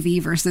on the movie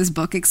versus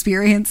book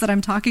experience that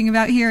I'm talking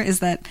about here is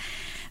that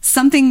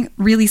something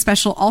really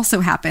special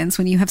also happens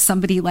when you have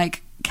somebody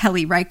like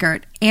Kelly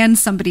Reichardt and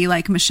somebody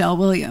like Michelle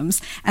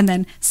Williams and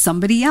then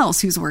somebody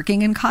else who's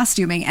working in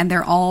costuming, and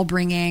they're all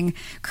bringing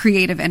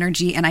creative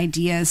energy and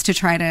ideas to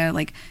try to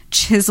like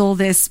chisel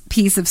this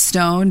piece of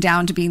stone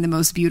down to being the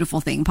most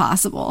beautiful thing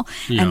possible.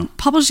 And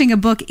publishing a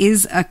book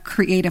is a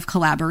creative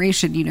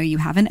collaboration. You know, you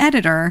have an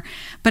editor,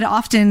 but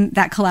often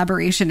that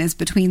collaboration is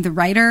between the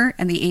writer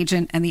and the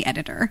agent and the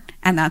editor,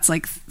 and that's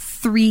like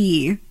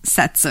 3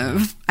 sets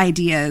of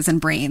ideas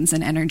and brains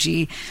and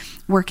energy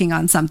working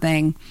on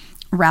something,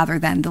 rather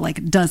than the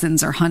like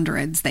dozens or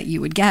hundreds that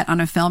you would get on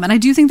a film. And I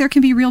do think there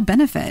can be real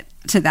benefit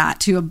to that,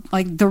 to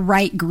like the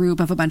right group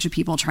of a bunch of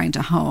people trying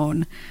to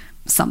hone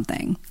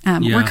something.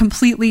 We're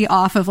completely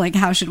off of like,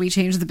 how should we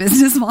change the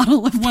business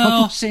model of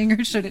publishing,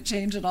 or should it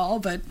change at all?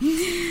 But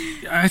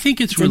I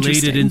think it's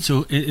related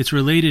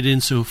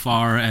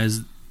insofar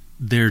as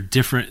they're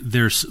different,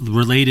 they're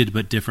related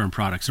but different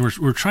products. And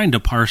we're trying to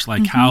parse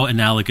like how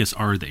analogous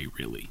are they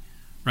really,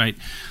 right?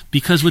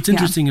 Because what's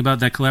interesting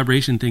about that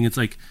collaboration thing, it's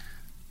like,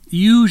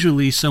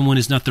 usually someone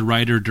is not the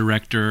writer,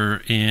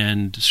 director,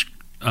 and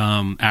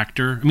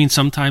actor. I mean,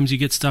 sometimes you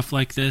get stuff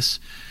like this,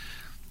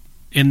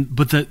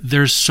 but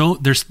there's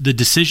the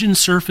decision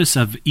surface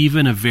of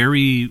even a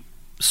very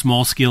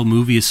small scale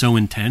movie is so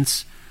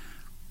intense,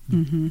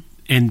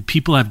 and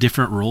people have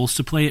different roles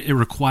to play, it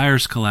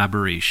requires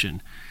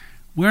collaboration.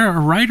 Where a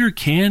writer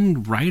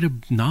can write a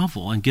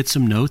novel and get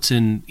some notes,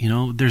 and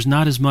there's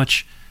not as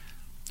much,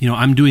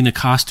 I'm doing the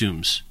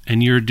costumes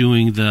and you're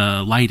doing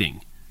the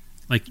lighting,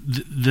 like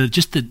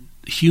just the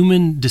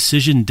human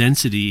decision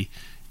density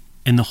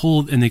and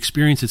the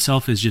experience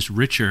itself is just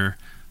richer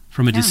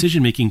from a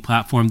decision making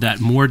platform. That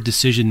more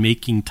decision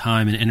making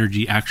time and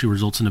energy actually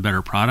results in a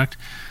better product.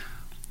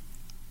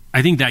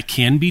 I think that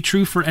can be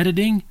true for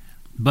editing,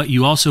 but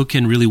you also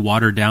can really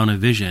water down a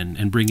vision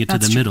and bring it to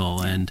the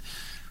middle. And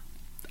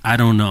I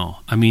don't know.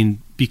 I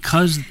mean,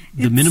 because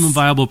the minimum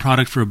viable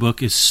product for a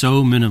book is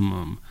so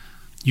minimum,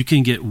 you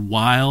can get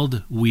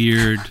wild,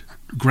 weird,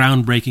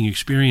 groundbreaking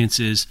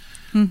experiences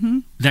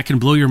that can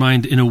blow your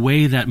mind in a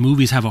way that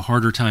movies have a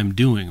harder time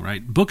doing,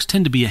 right? Books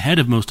tend to be ahead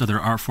of most other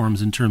art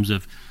forms in terms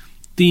of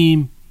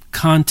theme,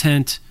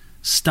 content,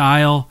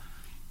 style,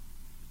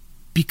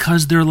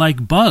 because they're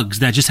like bugs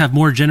that just have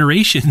more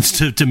generations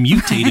to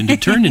mutate and to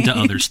turn into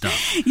other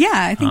stuff. Yeah,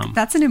 I think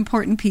that's an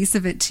important piece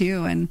of it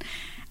too. And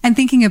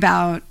thinking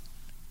about,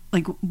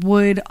 like,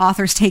 would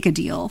authors take a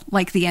deal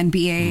like the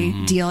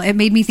NBA deal? It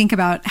made me think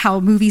about how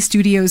movie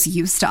studios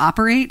used to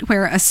operate,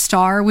 where a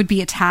star would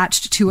be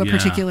attached to a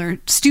particular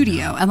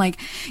studio. And like,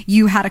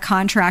 you had a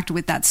contract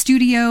with that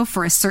studio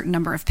for a certain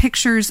number of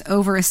pictures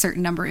over a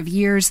certain number of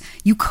years.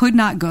 You could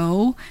not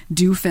go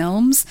do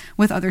films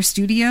with other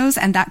studios,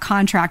 and that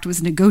contract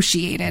was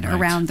negotiated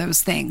around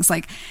those things.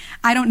 Like,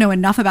 I don't know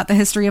enough about the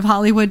history of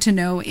Hollywood to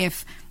know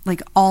if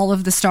like all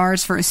of the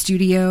stars for a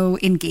studio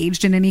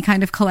engaged in any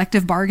kind of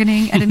collective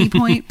bargaining at any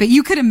point. But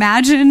you could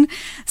imagine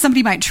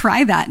somebody might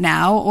try that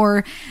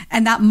now,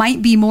 and that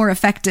might be more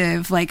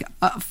effective, like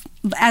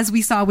as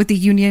we saw with the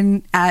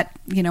union at,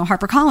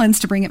 HarperCollins,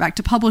 to bring it back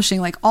to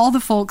publishing, like all the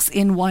folks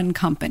in one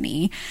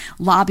company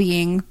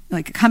lobbying,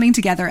 like coming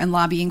together and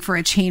lobbying for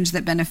a change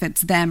that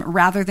benefits them,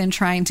 rather than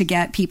trying to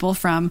get people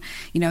from,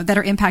 that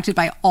are impacted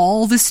by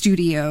all the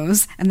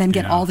studios and then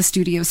get all the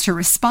studios to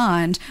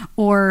respond.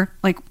 Or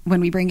like when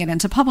we bring it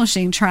into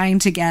publishing, trying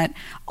to get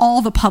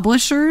all the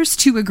publishers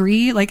to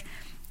agree. Like,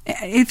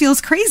 it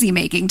feels crazy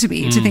making to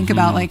me to think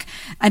about like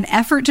an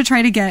effort to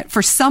try to get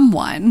for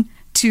someone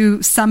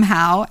to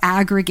somehow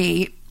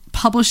aggregate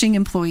publishing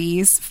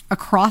employees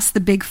across the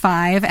big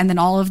five and then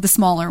all of the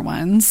smaller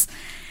ones,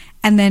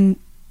 and then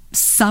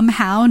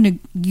somehow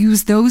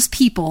use those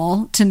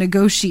people to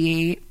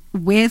negotiate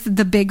with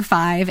the big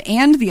five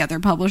and the other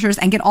publishers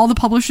and get all the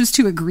publishers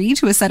to agree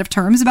to a set of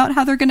terms about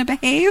how they're going to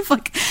behave.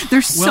 Like,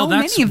 there's so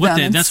many of them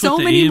and so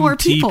many more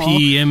people.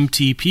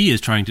 MTP is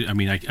trying to, I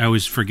mean, I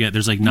always forget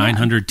there's like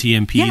 900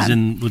 TMPs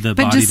in with a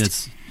body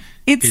that's,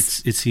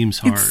 it seems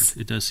hard.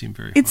 It does seem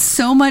very hard.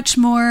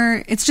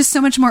 It's just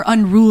so much more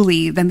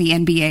unruly than the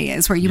NBA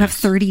is, where you have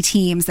 30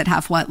 teams that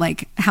have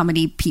how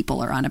many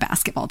people are on a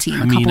basketball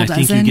team? I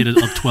think you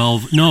get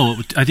 12. No,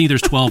 I think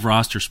there's 12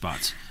 roster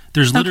spots.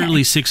 There's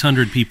literally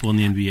 600 people in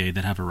the NBA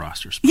that have a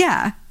roster spot.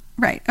 Yeah,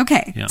 right.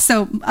 Okay. Yeah.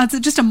 So it's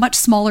just a much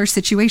smaller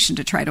situation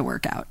to try to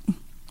work out.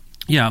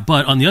 Yeah,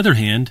 but on the other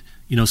hand,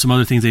 some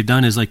other things they've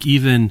done is like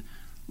even,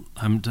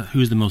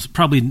 who's the most,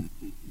 probably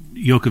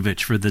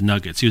Jokovic for the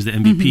Nuggets. He was the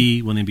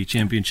MVP, won the NBA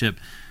championship.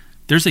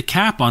 There's a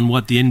cap on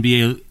what the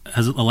NBA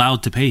has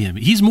allowed to pay him.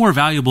 He's more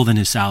valuable than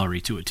his salary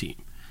to a team.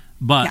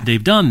 But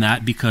they've done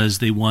that because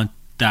they want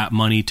that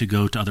money to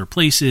go to other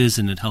places,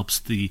 and it helps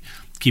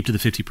keep to the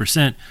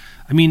 50%.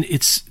 I mean,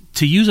 it's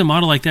to use a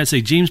model like that,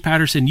 say, James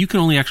Patterson, you can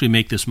only actually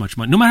make this much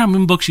money, no matter how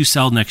many books you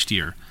sell next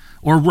year,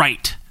 or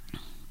write.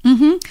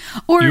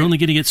 Or you're only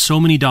going to get so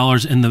many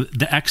dollars, and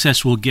the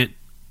excess will get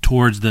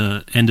towards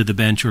the end of the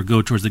bench, or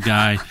go towards the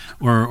guy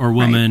or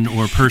woman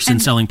or person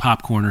selling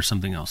popcorn or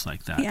something else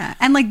like that. Yeah.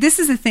 And like, this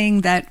is a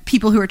thing that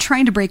people who are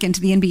trying to break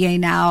into the NBA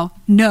now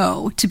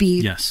know to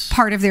be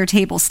part of their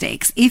table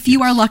stakes. If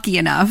you are lucky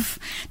enough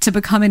to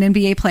become an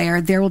NBA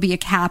player, there will be a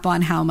cap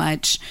on how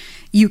much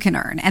you can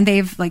earn. And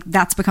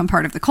that's become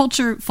part of the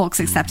culture. Folks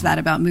accept that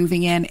about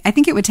moving in. I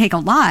think it would take a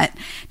lot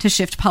to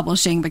shift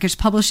publishing, because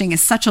publishing is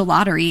such a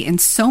lottery in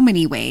so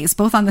many ways,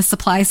 both on the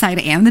supply side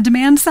and the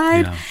demand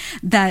side,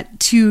 that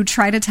to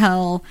try to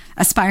tell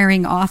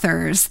aspiring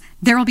authors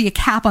there will be a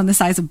cap on the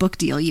size of book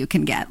deal you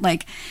can get.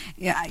 Like,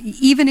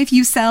 even if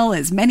you sell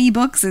as many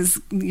books as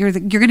you're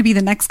going to be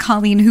the next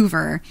Colleen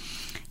Hoover,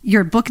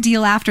 your book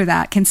deal after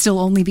that can still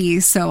only be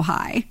so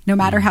high, no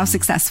matter how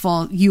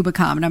successful you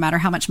become, no matter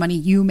how much money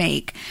you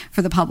make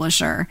for the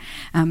publisher.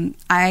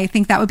 I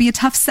think that would be a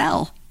tough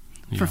sell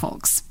for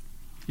folks.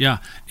 Yeah,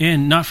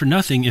 and not for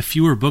nothing, if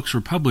fewer books were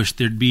published,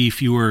 there'd be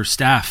fewer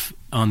staff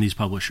on these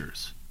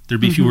publishers.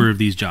 There'd be fewer of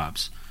these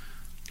jobs,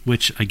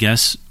 which I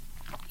guess,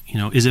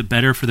 is it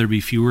better for there to be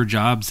fewer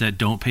jobs that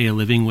don't pay a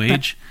living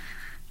wage?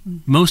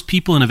 Most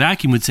people in a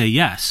vacuum would say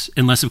yes,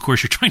 unless, of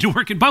course, you're trying to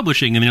work in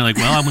publishing, and they're like,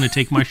 well, I'm going to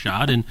take my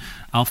shot and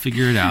I'll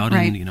figure it out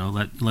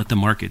and, let the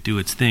market do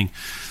its thing.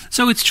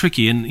 So it's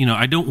tricky, and,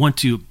 I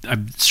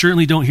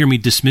certainly don't hear me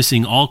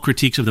dismissing all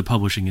critiques of the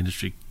publishing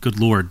industry.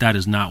 Good Lord, that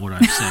is not what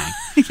I'm saying.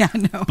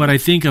 Yeah, no. But I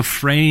think a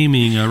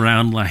framing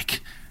around,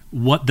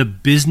 what the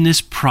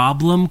business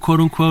problem, quote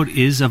unquote,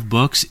 is of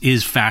books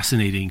is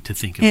fascinating to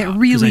think about. It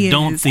really is. Because I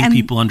don't think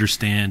people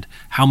understand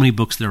how many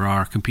books there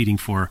are competing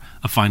for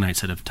a finite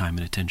set of time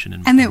and attention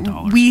and that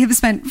dollars. We have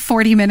spent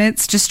 40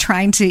 minutes just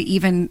trying to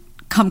even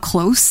come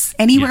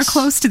anywhere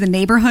close to the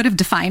neighborhood of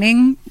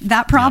defining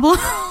that problem.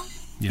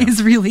 Yeah.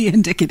 Is really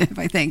indicative,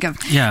 I think, of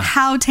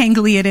how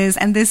tangly it is.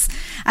 And this,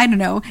 I don't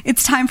know,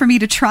 it's time for me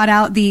to trot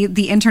out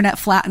the internet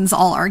flattens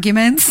all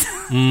arguments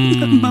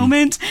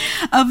moment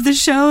of the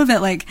show,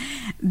 that like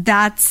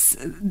that's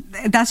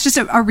just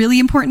a really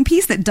important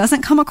piece that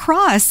doesn't come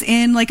across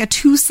in like a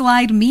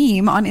 2-slide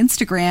meme on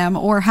Instagram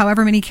or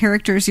however many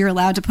characters you're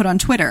allowed to put on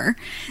Twitter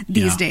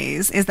these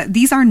days, is that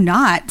these are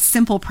not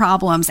simple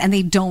problems and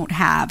they don't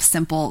have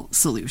simple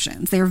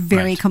solutions. They're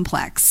very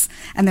complex,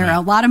 and there are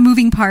a lot of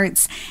moving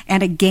parts,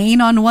 and a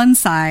gain on one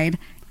side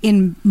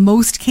in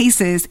most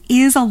cases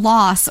is a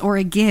loss or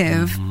a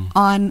give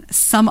on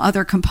some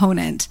other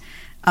component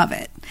of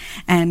it.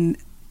 And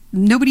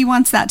nobody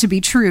wants that to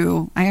be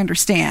true, I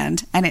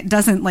understand. And it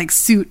doesn't like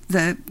suit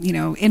the,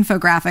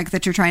 infographic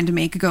that you're trying to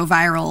make go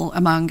viral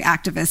among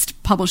activist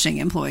publishing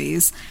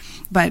employees.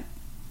 But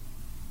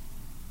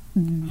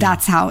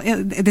that's how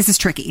this is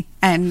tricky,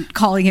 and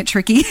calling it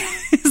tricky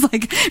is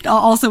like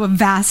also a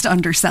vast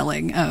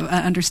understatement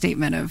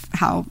of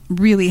how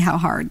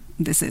hard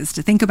this is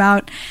to think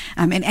about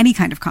in any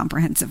kind of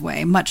comprehensive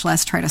way, much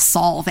less try to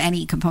solve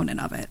any component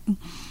of it.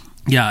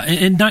 Yeah,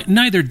 and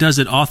neither does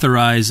it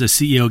authorize a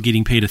CEO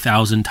getting paid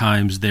 1,000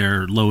 times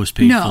their lowest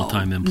paid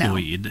full-time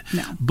employee.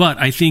 No. But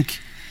I think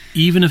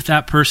even if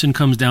that person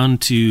comes down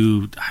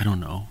to,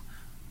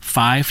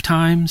 5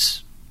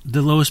 times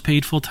the lowest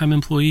paid full-time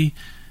employee,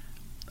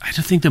 I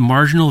don't think the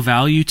marginal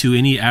value to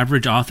any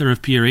average author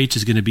of PRH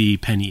is going to be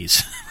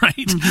pennies,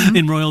 right?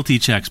 In royalty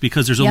checks,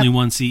 because there's only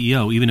one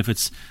CEO, even if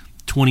it's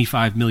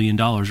 $25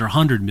 million or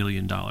 $100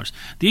 million.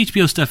 The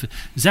HBO stuff,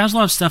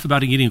 Zaslav's stuff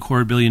about getting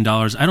 $250 million,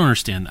 I don't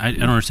understand. I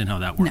don't understand how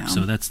that works.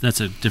 No. So that's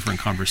a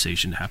different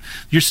conversation to have.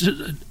 You're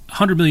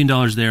 $100 million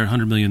there,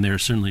 $100 million there.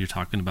 Certainly, you're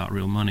talking about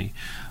real money.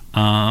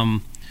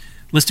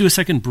 Let's do a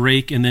second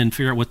break and then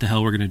figure out what the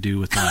hell we're going to do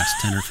with the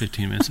last 10 or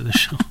 15 minutes of the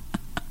show.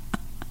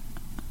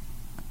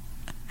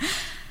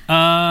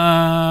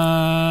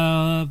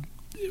 I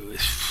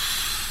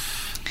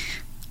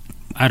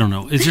don't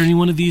know. Is there any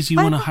one of these you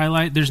want to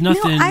highlight? There's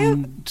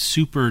nothing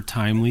super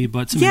timely,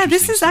 but some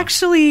this is stuff.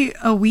 Actually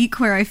a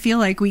week where I feel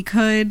like we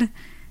could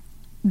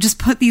just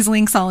put these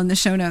links all in the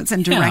show notes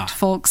and direct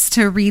folks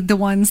to read the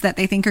ones that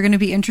they think are going to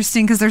be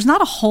interesting, because there's not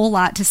a whole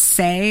lot to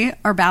say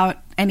about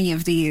any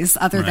of these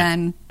other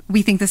than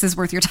we think this is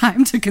worth your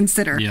time to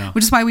consider,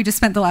 which is why we just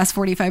spent the last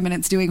 45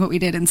 minutes doing what we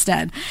did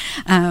instead.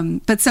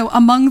 But so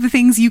among the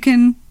things you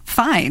can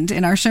find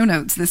in our show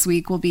notes this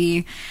week will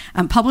be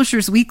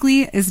Publishers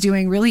Weekly is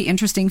doing really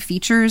interesting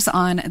features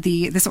on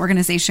this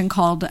organization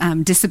called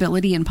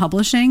Disability in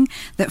Publishing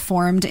that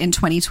formed in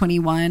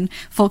 2021.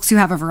 Folks who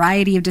have a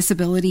variety of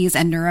disabilities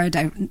and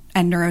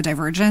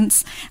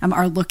neurodivergence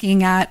are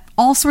looking at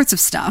all sorts of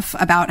stuff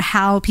about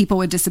how people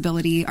with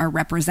disability are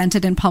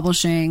represented in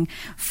publishing,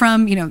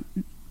 from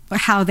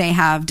how they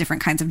have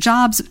different kinds of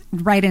jobs,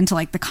 right into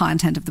like the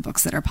content of the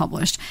books that are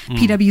published.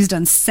 PW's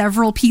done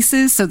several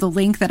pieces, so the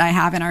link that I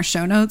have in our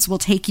show notes will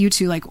take you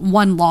to like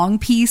one long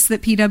piece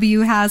that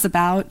PW has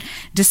about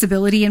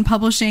disability in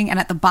publishing, and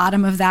at the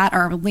bottom of that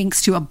are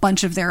links to a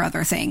bunch of their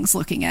other things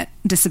looking at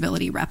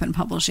disability rep in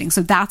publishing.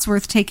 So that's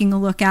worth taking a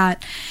look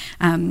at.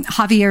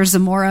 Javier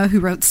Zamora, who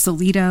wrote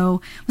Solito,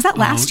 was that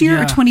last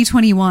year or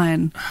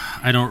 2021?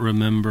 I don't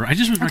remember. I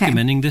just was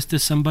recommending this to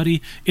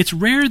somebody. It's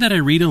rare that I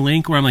read a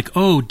link where I'm like,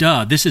 oh,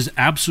 duh, this is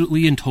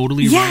absolutely and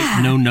totally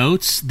right. No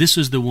notes. This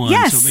was the one.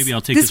 Yes, so maybe I'll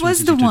take this one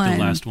since you took the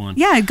last one.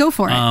 Yeah, go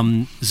for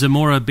it.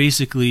 Zamora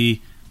basically,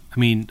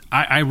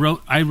 I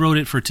wrote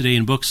it for Today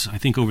in Books, I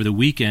think over the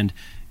weekend,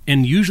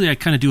 and usually I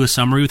kind of do a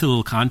summary with a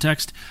little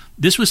context.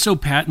 This was so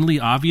patently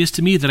obvious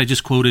to me that I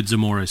just quoted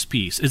Zamora's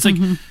piece. It's like,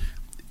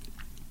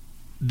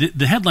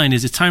 the headline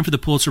is, it's time for the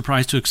Pulitzer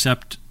Prize to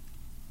accept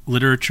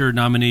literature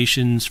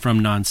nominations from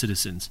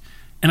non-citizens.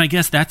 And I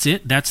guess that's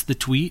it. That's the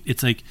tweet.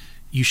 It's like,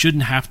 you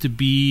shouldn't have to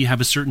have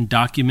a certain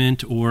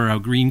document or a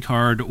green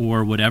card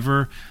or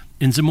whatever.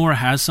 And Zamora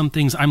has some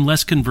things. I'm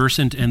less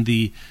conversant in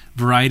the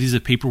varieties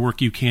of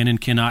paperwork you can and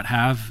cannot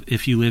have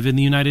if you live in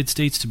the United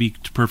States, to be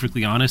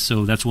perfectly honest.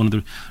 So that's one of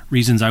the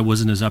reasons I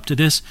wasn't as up to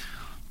this.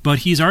 But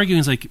he's arguing,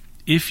 it's like,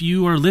 if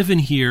you are living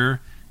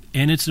here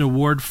and it's an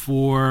award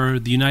for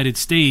the United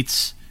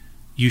States,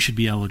 you should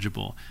be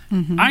eligible.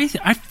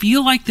 I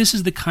feel like this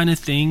is the kind of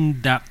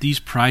thing that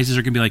these prizes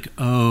are going to be like,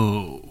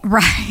 oh,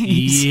 right,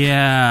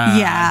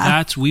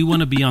 yeah. We want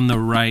to be on the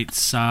right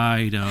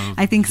side of.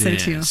 I think so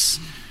too.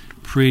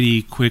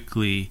 Pretty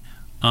quickly.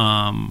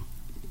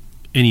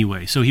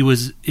 Anyway, so he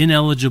was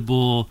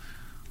ineligible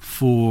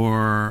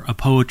for a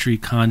poetry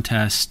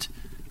contest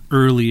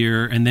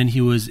earlier, and then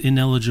he was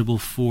ineligible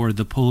for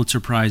the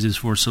Pulitzer Prizes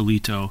for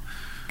Solito.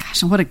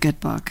 Gosh, and what a good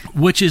book.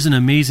 Which is an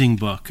amazing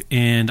book.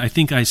 And I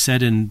think I said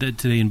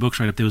today in Books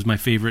Write-Up, that was my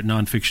favorite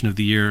nonfiction of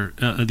the year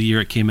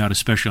it came out,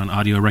 especially on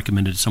audio. I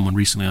recommended it to someone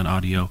recently on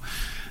audio.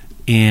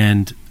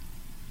 And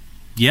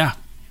yeah,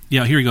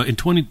 here we go. In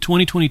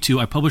 2022,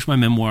 I published my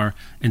memoir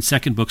and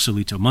second book,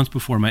 Solito. Months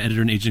before, my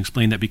editor and agent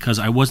explained that because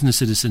I wasn't a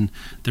citizen,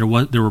 there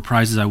were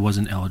prizes I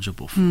wasn't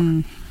eligible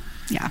for.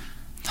 Yeah.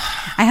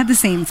 I had the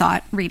same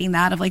thought reading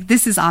that of like,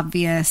 this is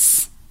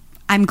obvious.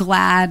 I'm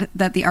glad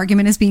that the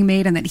argument is being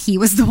made and that he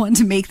was the one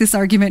to make this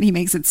argument. He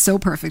makes it so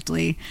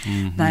perfectly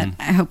that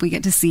I hope we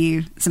get to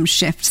see some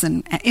shifts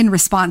and in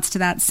response to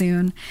that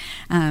soon.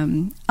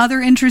 Other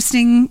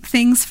interesting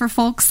things for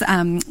folks,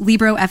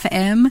 Libro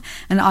FM,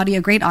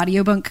 an great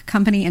audiobook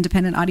company,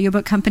 independent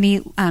audiobook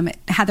company,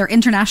 had their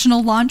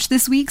international launch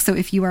this week. So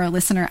if you are a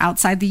listener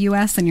outside the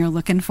US and you're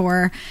looking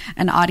for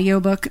an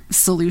audiobook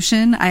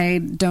solution, I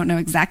don't know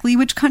exactly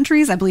which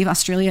countries. I believe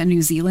Australia and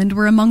New Zealand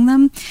were among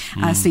them.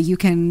 So you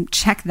can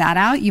check that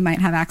out. You might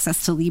have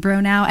access to Libro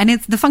now. And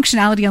the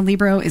functionality on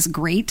Libro is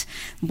great.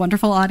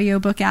 Wonderful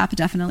audiobook app,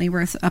 definitely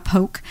worth a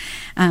poke.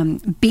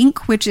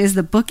 Bink, which is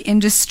the book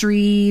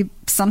industry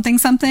something.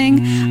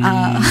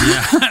 Yeah,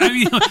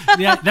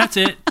 that's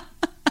it.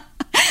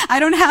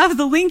 I don't have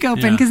the link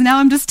open because now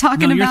I'm just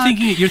talking about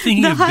you're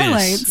thinking the of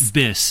highlights.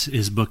 BIS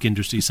is book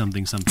industry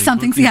something.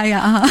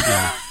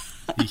 Yeah.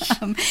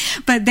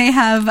 But they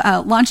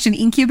have launched an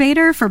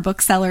incubator for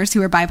booksellers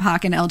who are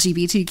BIPOC and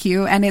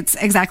LGBTQ, and it's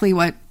exactly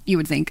what you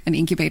would think an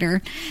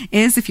incubator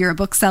is. If you're a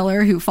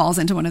bookseller who falls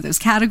into one of those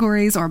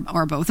categories or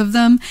both of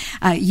them,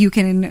 you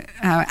can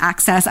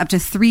access up to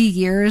 3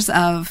 years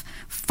of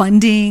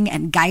funding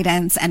and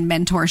guidance and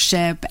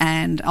mentorship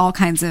and all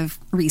kinds of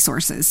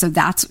resources. So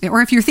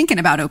or if you're thinking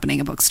about opening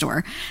a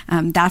bookstore,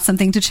 that's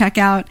something to check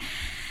out.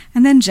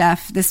 And then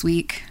Jeff, this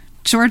week,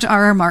 George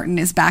R.R. Martin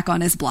is back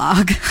on his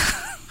blog.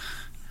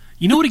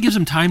 You know what it gives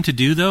him time to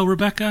do, though,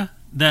 Rebecca?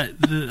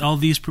 All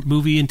these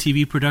movie and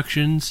TV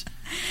productions.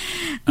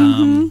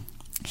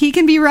 He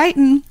can be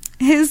writing.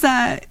 His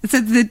so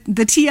the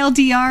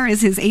TLDR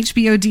is his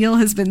HBO deal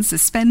has been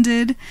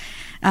suspended,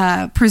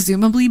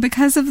 presumably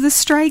because of the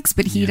strikes,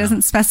 but he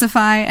doesn't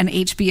specify, and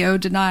HBO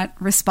did not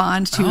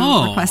respond to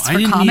requests for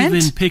comment. I didn't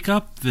even pick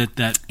up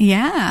that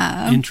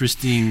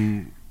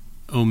interesting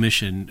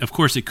omission. Of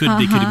course, they could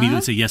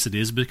immediately say yes, it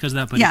is because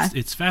of that, but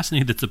it's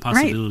fascinating that's a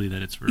possibility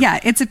that it's for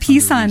it's a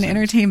piece on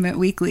Entertainment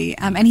Weekly,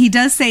 and he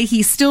does say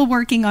he's still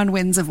working on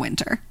Winds of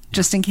Winter,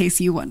 just in case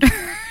you wondered.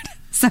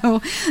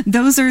 So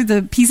those are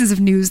the pieces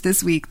of news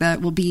this week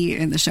that will be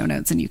in the show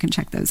notes, and you can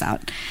check those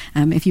out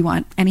if you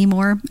want any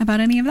more about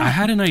any of that. I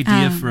had an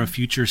idea for a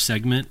future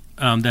segment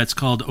that's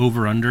called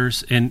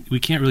Over-Unders, and we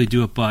can't really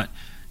do it, but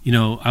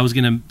I was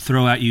going to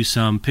throw at you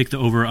pick the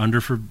over-under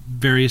for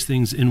various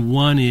things, and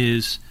one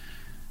is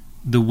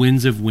the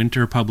Winds of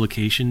Winter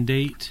publication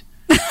date.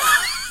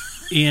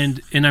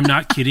 and I'm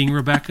not kidding,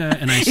 Rebecca.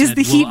 And I said, is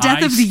the heat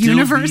death of the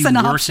universe an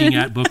option? Working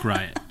at Book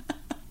Riot.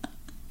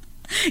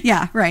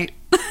 Yeah, right.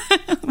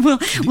 Will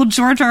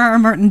George R.R.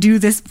 Martin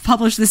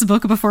publish this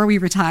book before we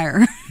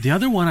retire? The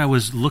other one I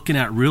was looking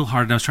at real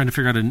hard, and I was trying to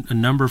figure out a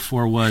number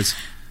for, was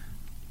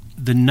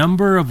the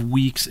number of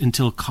weeks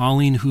until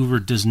Colleen Hoover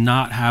does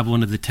not have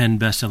one of the 10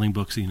 best-selling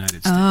books in the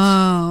United States.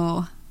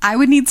 Oh, I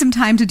would need some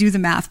time to do the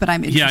math, but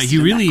I'm interested. Yeah,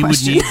 you really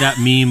would need that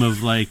meme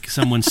of like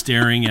someone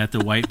staring at the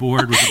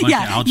whiteboard with a bunch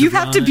of algebra. You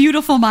have to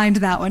beautiful mind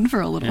that one for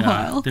a little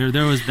while.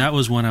 That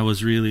was one I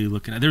was really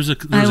looking at. There was a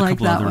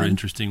couple other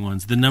interesting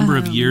ones. The number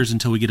of years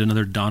until we get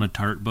another Donna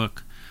Tartt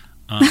book.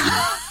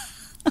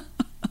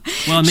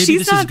 Well, maybe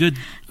this is good.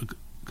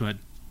 Go ahead.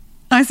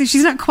 I say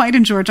she's not quite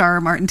in George R.R.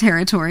 Martin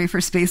territory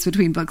for space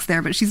between books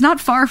there, but she's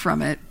not far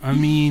from it. I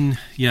mean,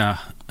 yeah.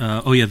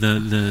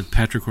 The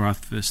Patrick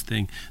Rothfuss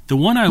thing. The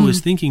one I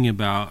was thinking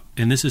about,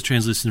 and this is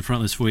translated in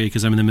Frontlist for you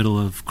because I'm in the middle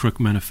of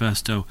Crook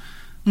Manifesto,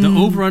 the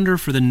over-under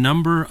for the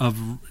number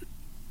of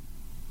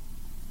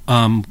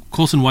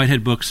Colson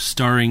Whitehead books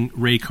starring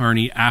Ray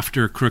Carney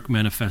after Crook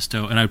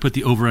Manifesto, and I put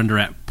the over-under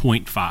at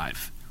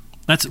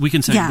 0.5. We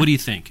can say, what do you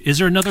think? Is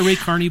there another Ray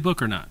Carney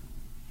book or not?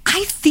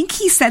 I think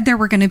he said there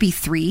were going to be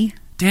 3.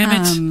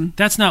 Damn it.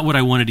 That's not what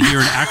I wanted to hear,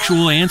 an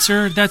actual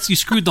answer. You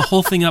screwed the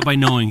whole thing up by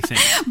knowing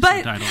things.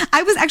 But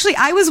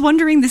I was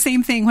wondering the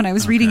same thing when I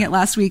was reading it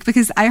last week,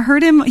 because I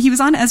heard he was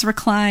on Ezra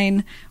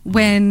Klein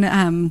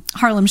when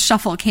Harlem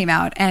Shuffle came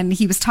out, and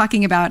he was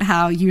talking about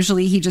how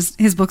usually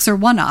his books are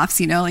one-offs,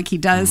 like he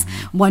does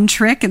one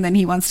trick and then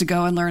he wants to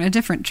go and learn a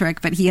different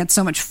trick, but he had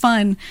so much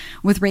fun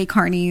with Ray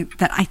Carney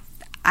that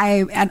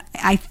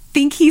I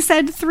think he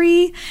said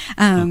 3.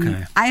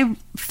 I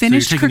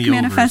finished Crook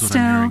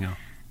Manifesto.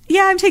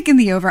 Yeah, I'm taking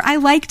the over. I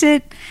liked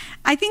it.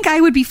 I think I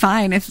would be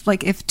fine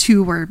if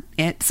 2 were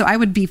it. So I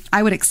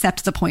would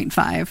accept the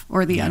 0.5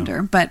 or the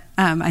under. But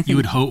I think you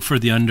would hope for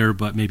the under,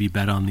 but maybe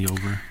bet on the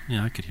over.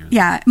 Yeah, I could hear that.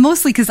 Yeah,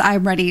 mostly because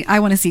I'm ready.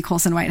 I want to see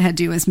Colson Whitehead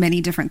do as many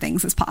different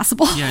things as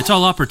possible. Yeah, it's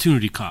all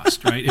opportunity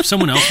cost, right? If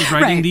someone else was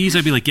writing these,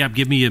 I'd be like,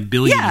 give me 1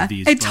 billion of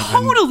these.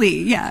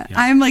 Totally.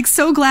 I'm like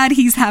so glad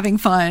he's having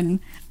fun.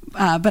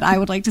 But I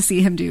would like to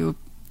see him do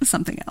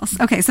something else.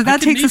 Okay, so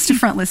that takes us to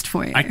front list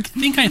foyer. I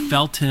think I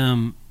felt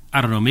him,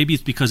 I don't know, maybe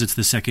it's because it's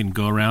the second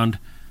go-around,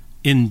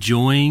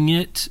 enjoying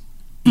it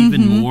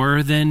even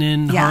more than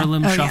in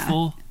Harlem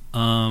Shuffle.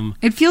 Yeah.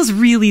 It feels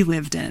really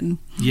lived in.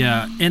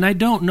 Yeah, and I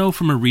don't know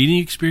from a reading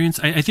experience,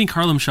 I think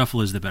Harlem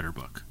Shuffle is the better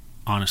book.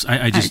 Honest,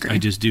 I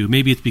just do.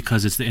 Maybe it's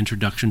because it's the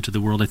introduction to the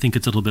world. I think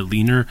it's a little bit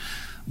leaner.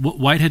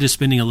 Whitehead is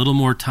spending a little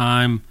more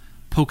time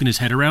poking his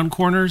head around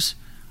corners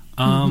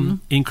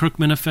in Crook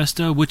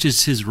Manifesto, which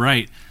is his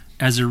right.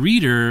 As a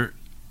reader,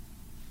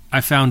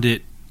 I found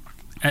it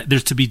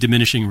there's to be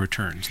diminishing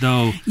returns.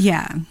 Though,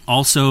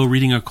 also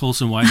reading a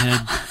Colson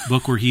Whitehead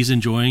book where he's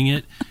enjoying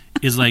it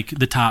is like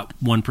the top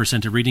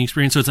 1% of reading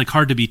experience. So it's like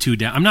hard to be too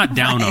down. I'm not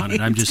down on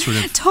it. I'm just sort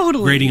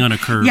of grading on a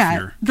curve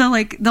here.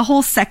 The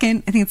whole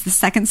second, I think it's the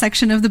second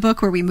section of the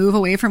book where we move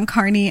away from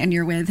Carney and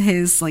you're with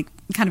his like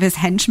kind of his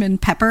henchman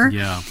Pepper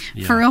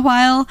for a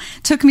while.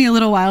 Took me a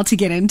little while to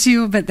get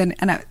into, but then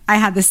I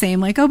had the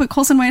same like, but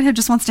Colson Whitehead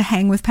just wants to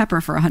hang with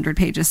Pepper for 100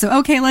 pages. So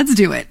okay, let's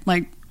do it.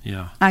 Like,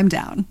 I'm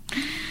down.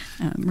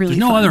 Really, there's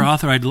no other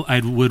author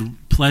I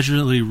would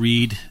pleasurably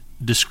read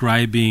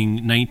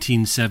describing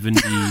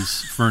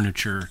 1970s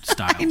furniture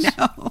styles. I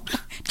know.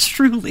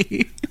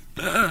 Truly.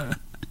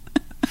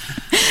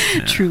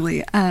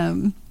 Truly.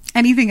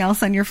 Anything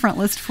else on your front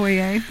list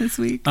foyer this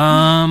week?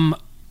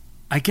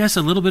 I guess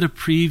a little bit of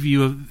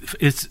preview of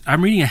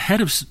I'm reading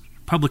ahead of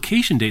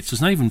publication dates, so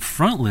it's not even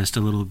front list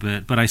a little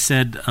bit, but I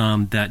said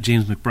that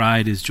James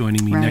McBride is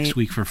joining me next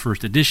week for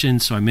first edition,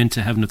 so I'm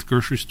into Heaven at the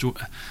Grocery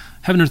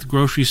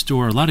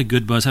Store. A lot of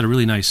good buzz. Had a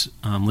really nice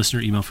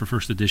listener email for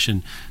first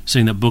edition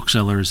saying that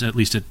booksellers, at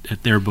least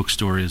at their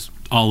bookstore, is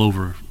all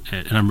over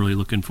it, and I'm really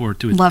looking forward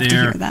to it. Love to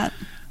hear that.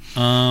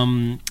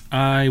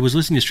 I was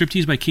listening to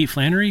Striptease by Kate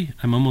Flannery.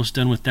 I'm almost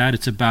done with that.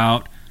 It's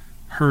about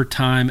her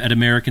time at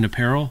American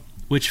Apparel,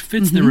 which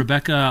fits the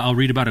Rebecca I'll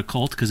read about a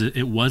cult, because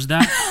it was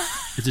that.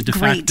 It's a de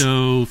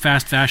facto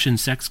fast fashion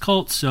sex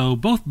cult, so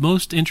both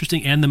most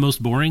interesting and the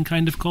most boring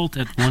kind of cult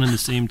at one and the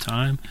same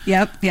time.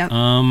 Yep.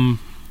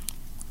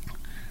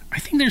 I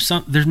think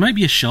there might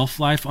be a shelf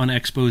life on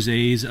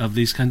exposés of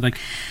these kind of, like,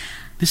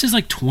 this is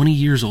like 20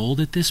 years old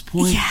at this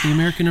point, the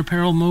American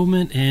Apparel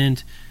movement,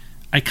 and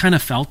I kind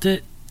of felt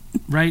it,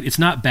 right? It's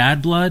not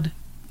bad blood.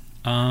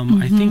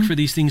 I think for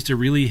these things to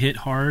really hit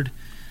hard,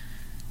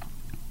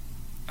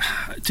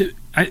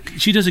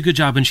 she does a good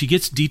job, and she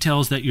gets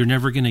details that you're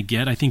never going to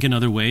get, I think, in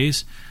other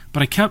ways.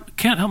 But I can't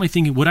help my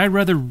thinking, would I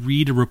rather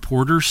read a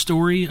reporter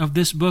story of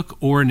this book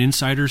or an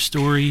insider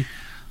story?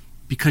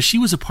 Because she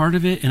was a part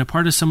of it, and a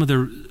part of some of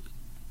the,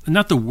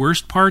 not the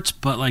worst parts,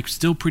 but like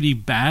still pretty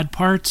bad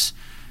parts.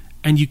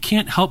 And you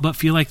can't help but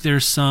feel like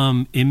there's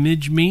some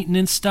image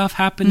maintenance stuff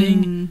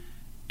happening.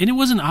 And it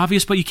wasn't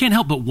obvious, but you can't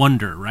help but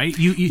wonder, right?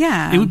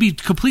 It would be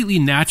completely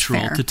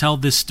natural to tell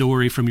this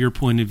story from your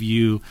point of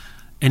view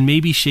and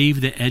maybe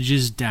shave the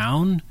edges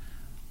down,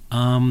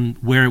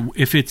 where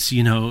if it's,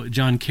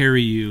 John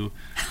Carreyrou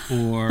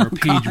or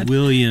Paige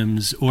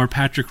Williams or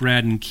Patrick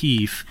Radden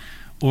Keefe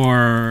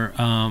or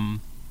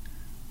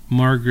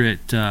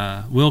Margaret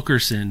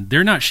Wilkerson,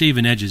 they're not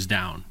shaving edges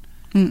down.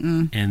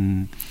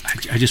 And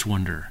I just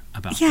wonder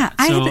about that.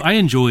 I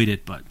enjoyed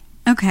it, but...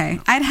 Okay.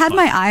 I'd had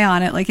my eye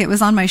on it. Like, it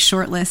was on my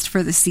short list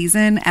for the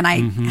season, and I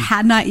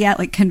had not yet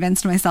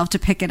convinced myself to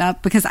pick it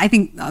up, because I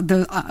think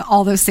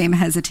all those same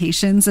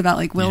hesitations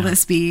about will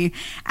this be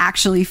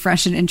actually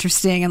fresh and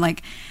interesting,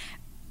 and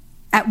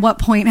at what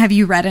point have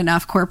you read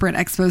enough corporate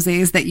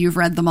exposés that you've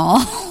read them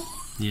all?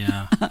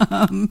 Yeah.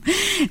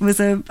 It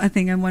was a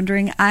thing I'm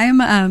wondering.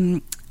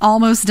 I'm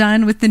almost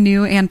done with the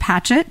new Ann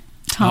Patchett.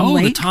 Tom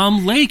Lake. The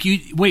Tom Lake.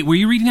 Wait, were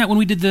you reading that when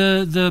we did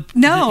the It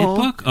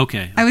book?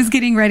 Okay. I was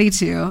getting ready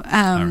to. All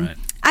right.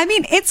 I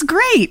mean, it's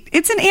great.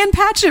 It's an Ann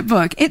Patchett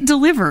book. It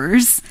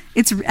delivers.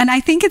 And I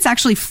think it's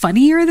actually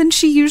funnier than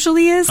she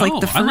usually is. The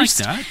first. I like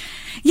that.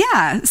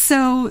 Yeah.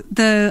 So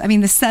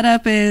the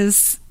setup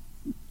is,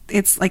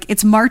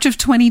 it's March of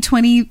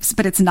 2020,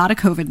 but it's not a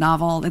COVID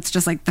novel. It's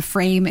just the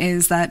frame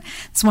is that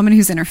this woman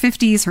who's in her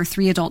 50s, her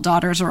 3 adult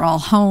daughters are all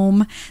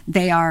home.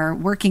 They are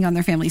working on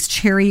their family's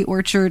cherry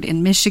orchard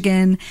in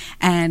Michigan.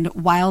 And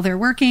while they're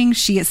working,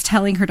 she is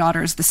telling her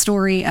daughters the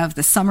story of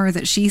the summer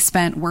that she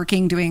spent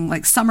working,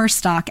 doing summer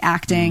stock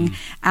acting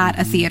at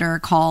a theater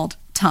called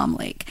Tom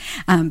Lake.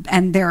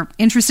 And they're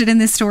interested in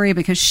this story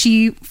because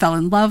she fell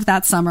in love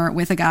that summer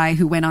with a guy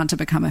who went on to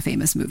become a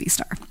famous movie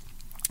star.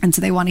 And so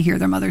they want to hear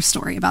their mother's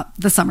story about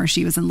the summer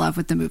she was in love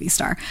with the movie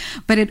star.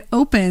 But it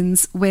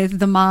opens with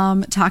the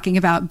mom talking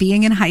about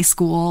being in high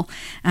school,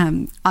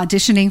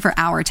 auditioning for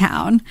Our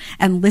Town,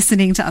 and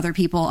listening to other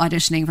people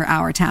auditioning for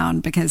Our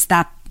Town, because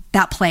that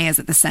play is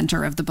at the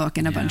center of the book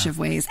in a bunch of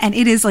ways. And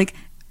it is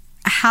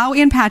how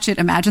Ann Patchett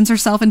imagines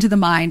herself into the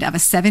mind of a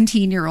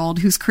 17-year-old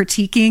who's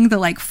critiquing the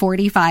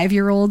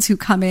 45-year-olds who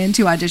come in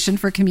to audition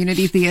for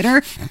community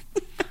theater.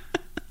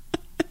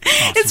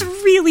 Awesome. It's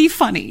really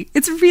funny.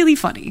 It's really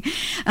funny.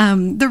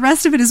 The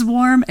rest of it is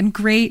warm and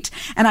great.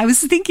 And I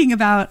was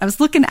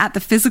looking at the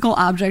physical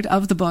object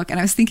of the book, and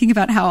I was thinking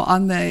about how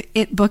on the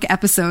It book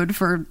episode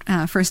for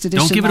first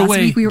edition Don't give it last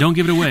away. week, Don't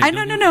give it away.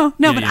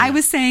 I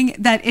was saying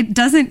that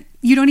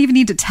you don't even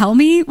need to tell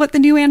me what the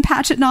new Ann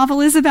Patchett novel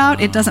is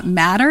about. It doesn't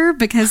matter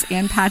because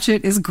Ann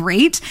Patchett is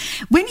great.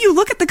 When you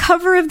look at the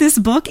cover of this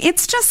book,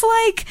 it's just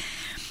like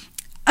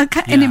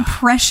an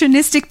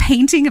impressionistic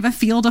painting of a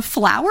field of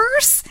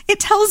flowers. It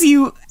tells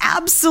you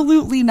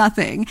absolutely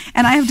nothing.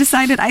 And I have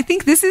decided, I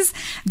think this is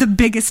the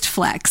biggest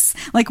flex.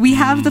 Like, we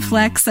have the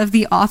flex of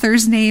the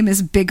author's name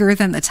is bigger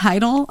than the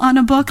title on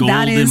a book. Gold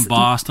that is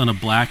embossed on a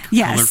black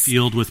color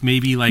field with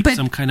maybe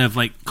some kind of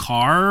like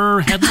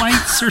car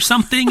headlights or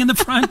something in the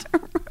front.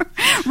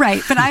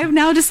 Right. But I have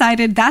now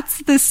decided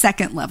that's the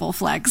second level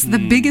flex. The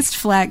biggest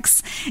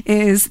flex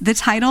is the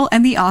title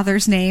and the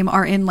author's name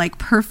are in like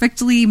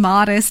perfectly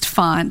modest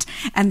font,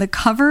 and the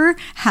cover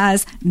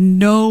has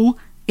no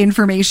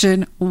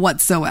information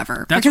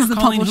whatsoever. That's because what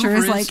the Colleen publisher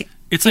Hoover is like,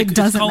 it's like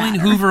doesn't Colleen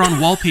matter. Hoover on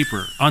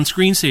wallpaper, on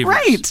screensavers.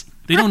 Right.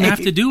 They don't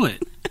have to do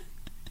it.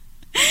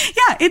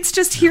 Yeah, it's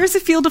just, here's a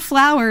field of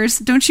flowers.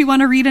 Don't you want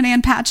to read an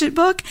Ann Patchett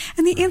book?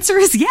 And the answer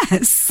is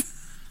yes.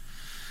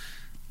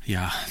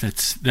 Yeah,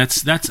 that's.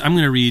 I'm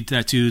going to read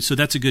that too. So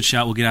that's a good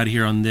shout. We'll get out of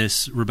here on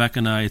this. Rebecca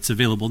and I, it's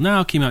available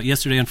now. Came out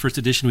yesterday on first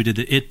edition. We did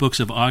the It Books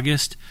of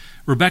August.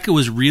 Rebecca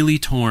was really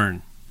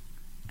torn.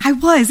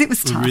 It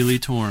was tough. Really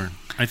torn.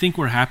 I think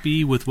we're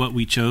happy with what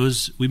we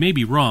chose. We may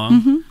be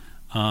wrong,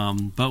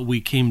 but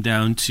we came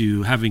down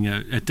to having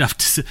a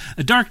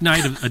dark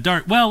night of a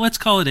dark. Well, let's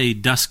call it a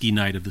dusky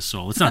night of the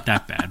soul. It's not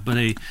that bad, but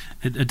a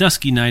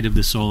dusky night of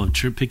the soul of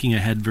picking a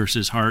head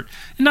versus heart,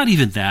 and not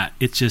even that.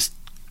 It's just.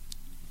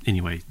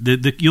 Anyway,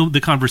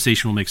 the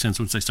conversation will make sense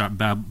once I start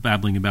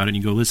babbling about it and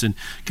you go listen.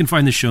 You can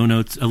find the show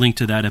notes, a link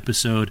to that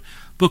episode,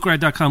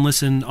 bookriot.com.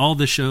 Listen, all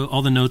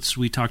the notes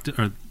we talked,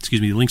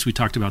 the links we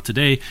talked about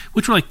today,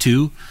 which were like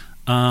 2,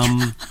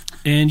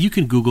 and you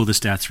can Google the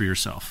stats for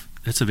yourself.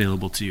 That's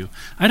available to you.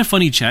 I had a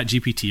funny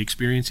ChatGPT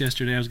experience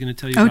yesterday. I was going to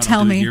tell you about.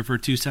 Tell me. Here for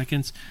 2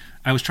 seconds.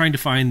 I was trying to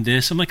find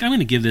this. I'm like, I'm going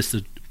to give this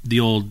the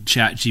old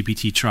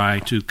ChatGPT try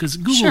too, because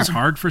Google's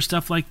hard for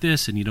stuff like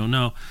this, and you don't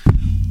know.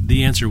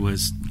 The answer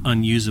was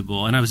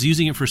unusable, and I was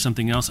using it for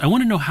something else. I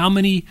want to know how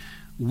many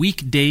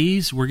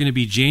weekdays were going to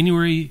be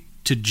January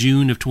to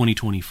June of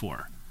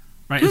 2024.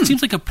 Right? It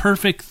seems like a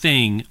perfect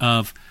thing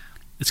of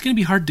it's going to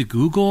be hard to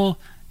Google,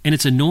 and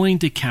it's annoying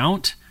to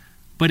count,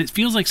 but it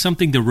feels like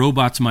something the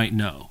robots might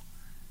know.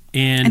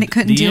 And it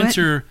couldn't the do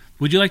answer, it?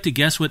 Would you like to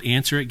guess what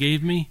answer it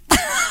gave me?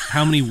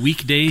 How many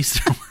weekdays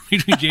there were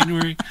between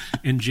January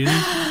and June?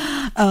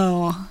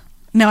 Oh,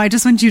 no, I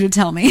just want you to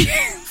tell me.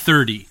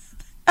 30.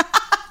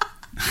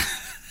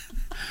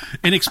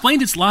 And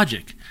explained its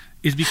logic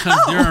is because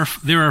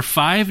there are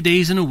 5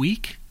 days in a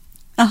week,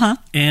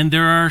 and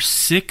there are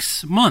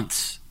 6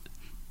 months.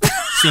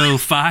 So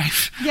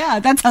 5. Yeah,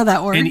 that's how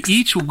that works. And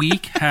each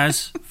week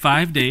has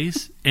 5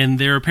 days, and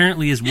there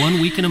apparently is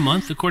 1 week in a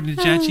month, according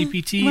to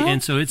ChatGPT.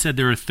 And so it said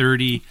there are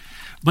 30.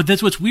 But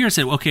that's what's weird. I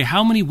said, okay,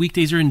 how many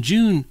weekdays are in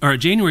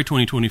January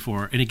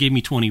 2024? And it gave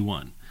me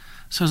 21.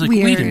 So I was like,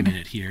 weird. Wait a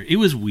minute here. It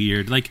was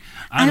weird. Like,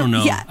 I don't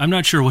know. Yeah. I'm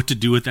not sure what to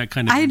do with that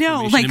kind of information.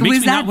 I know. Like, it makes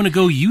me not want to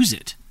go use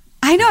it.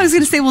 I know. I was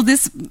going to say, well,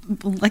 this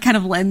kind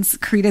of lends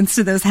credence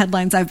to those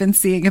headlines I've been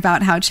seeing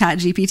about how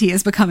ChatGPT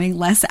is becoming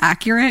less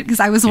accurate. Because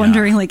I was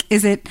wondering, like,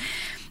 was it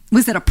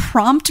a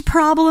prompt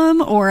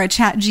problem or a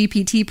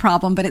ChatGPT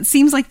problem? But it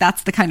seems like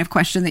that's the kind of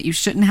question that you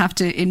shouldn't have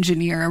to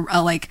engineer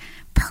a like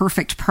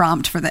perfect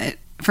prompt for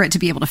it to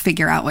be able to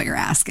figure out what you're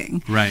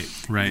asking. Right.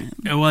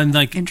 Well, and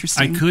like,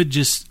 interesting. I could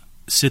just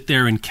sit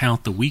there and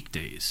count the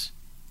weekdays.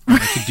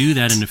 Right? I could do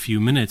that in a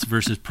few minutes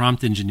versus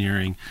prompt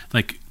engineering.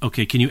 Like,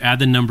 okay, can you add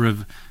the number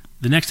of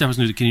the next step I was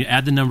going to do, can you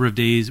add the number of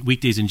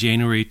weekdays in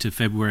January to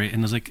February?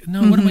 And I was like,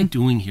 no, what am I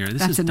doing here?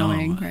 This is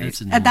annoying, dumb. right?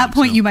 That's annoying. At that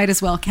point, you might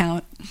as well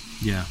count.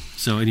 Yeah.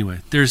 So anyway,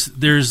 there's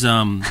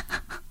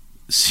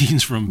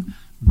scenes from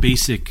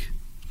basic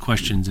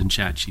questions in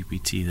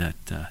ChatGPT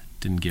that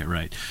didn't get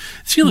right.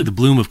 It feels like the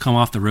bloom have come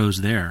off the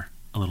rose there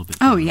a little bit.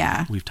 Oh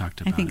yeah, we've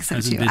talked about. I think so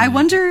too. I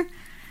wonder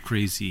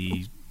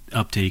crazy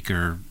uptake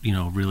or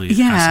really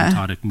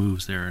asymptotic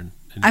moves there. And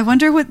I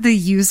wonder what the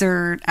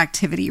user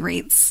activity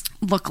rates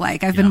look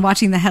like. I've been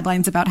watching the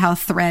headlines about how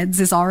Threads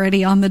is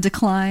already on the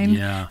decline.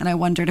 Yeah. And I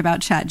wondered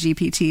about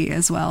ChatGPT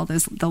as well.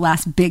 There's the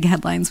last big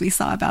headlines we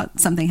saw about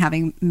something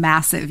having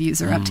massive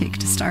user uptake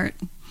to start.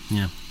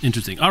 Yeah,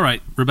 interesting. All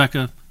right,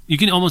 Rebecca, you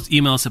can almost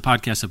email us at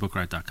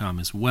podcast@bookriot.com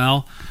as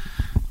well.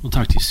 We'll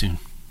talk to you soon.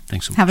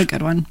 Thanks so much. Have a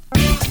good one.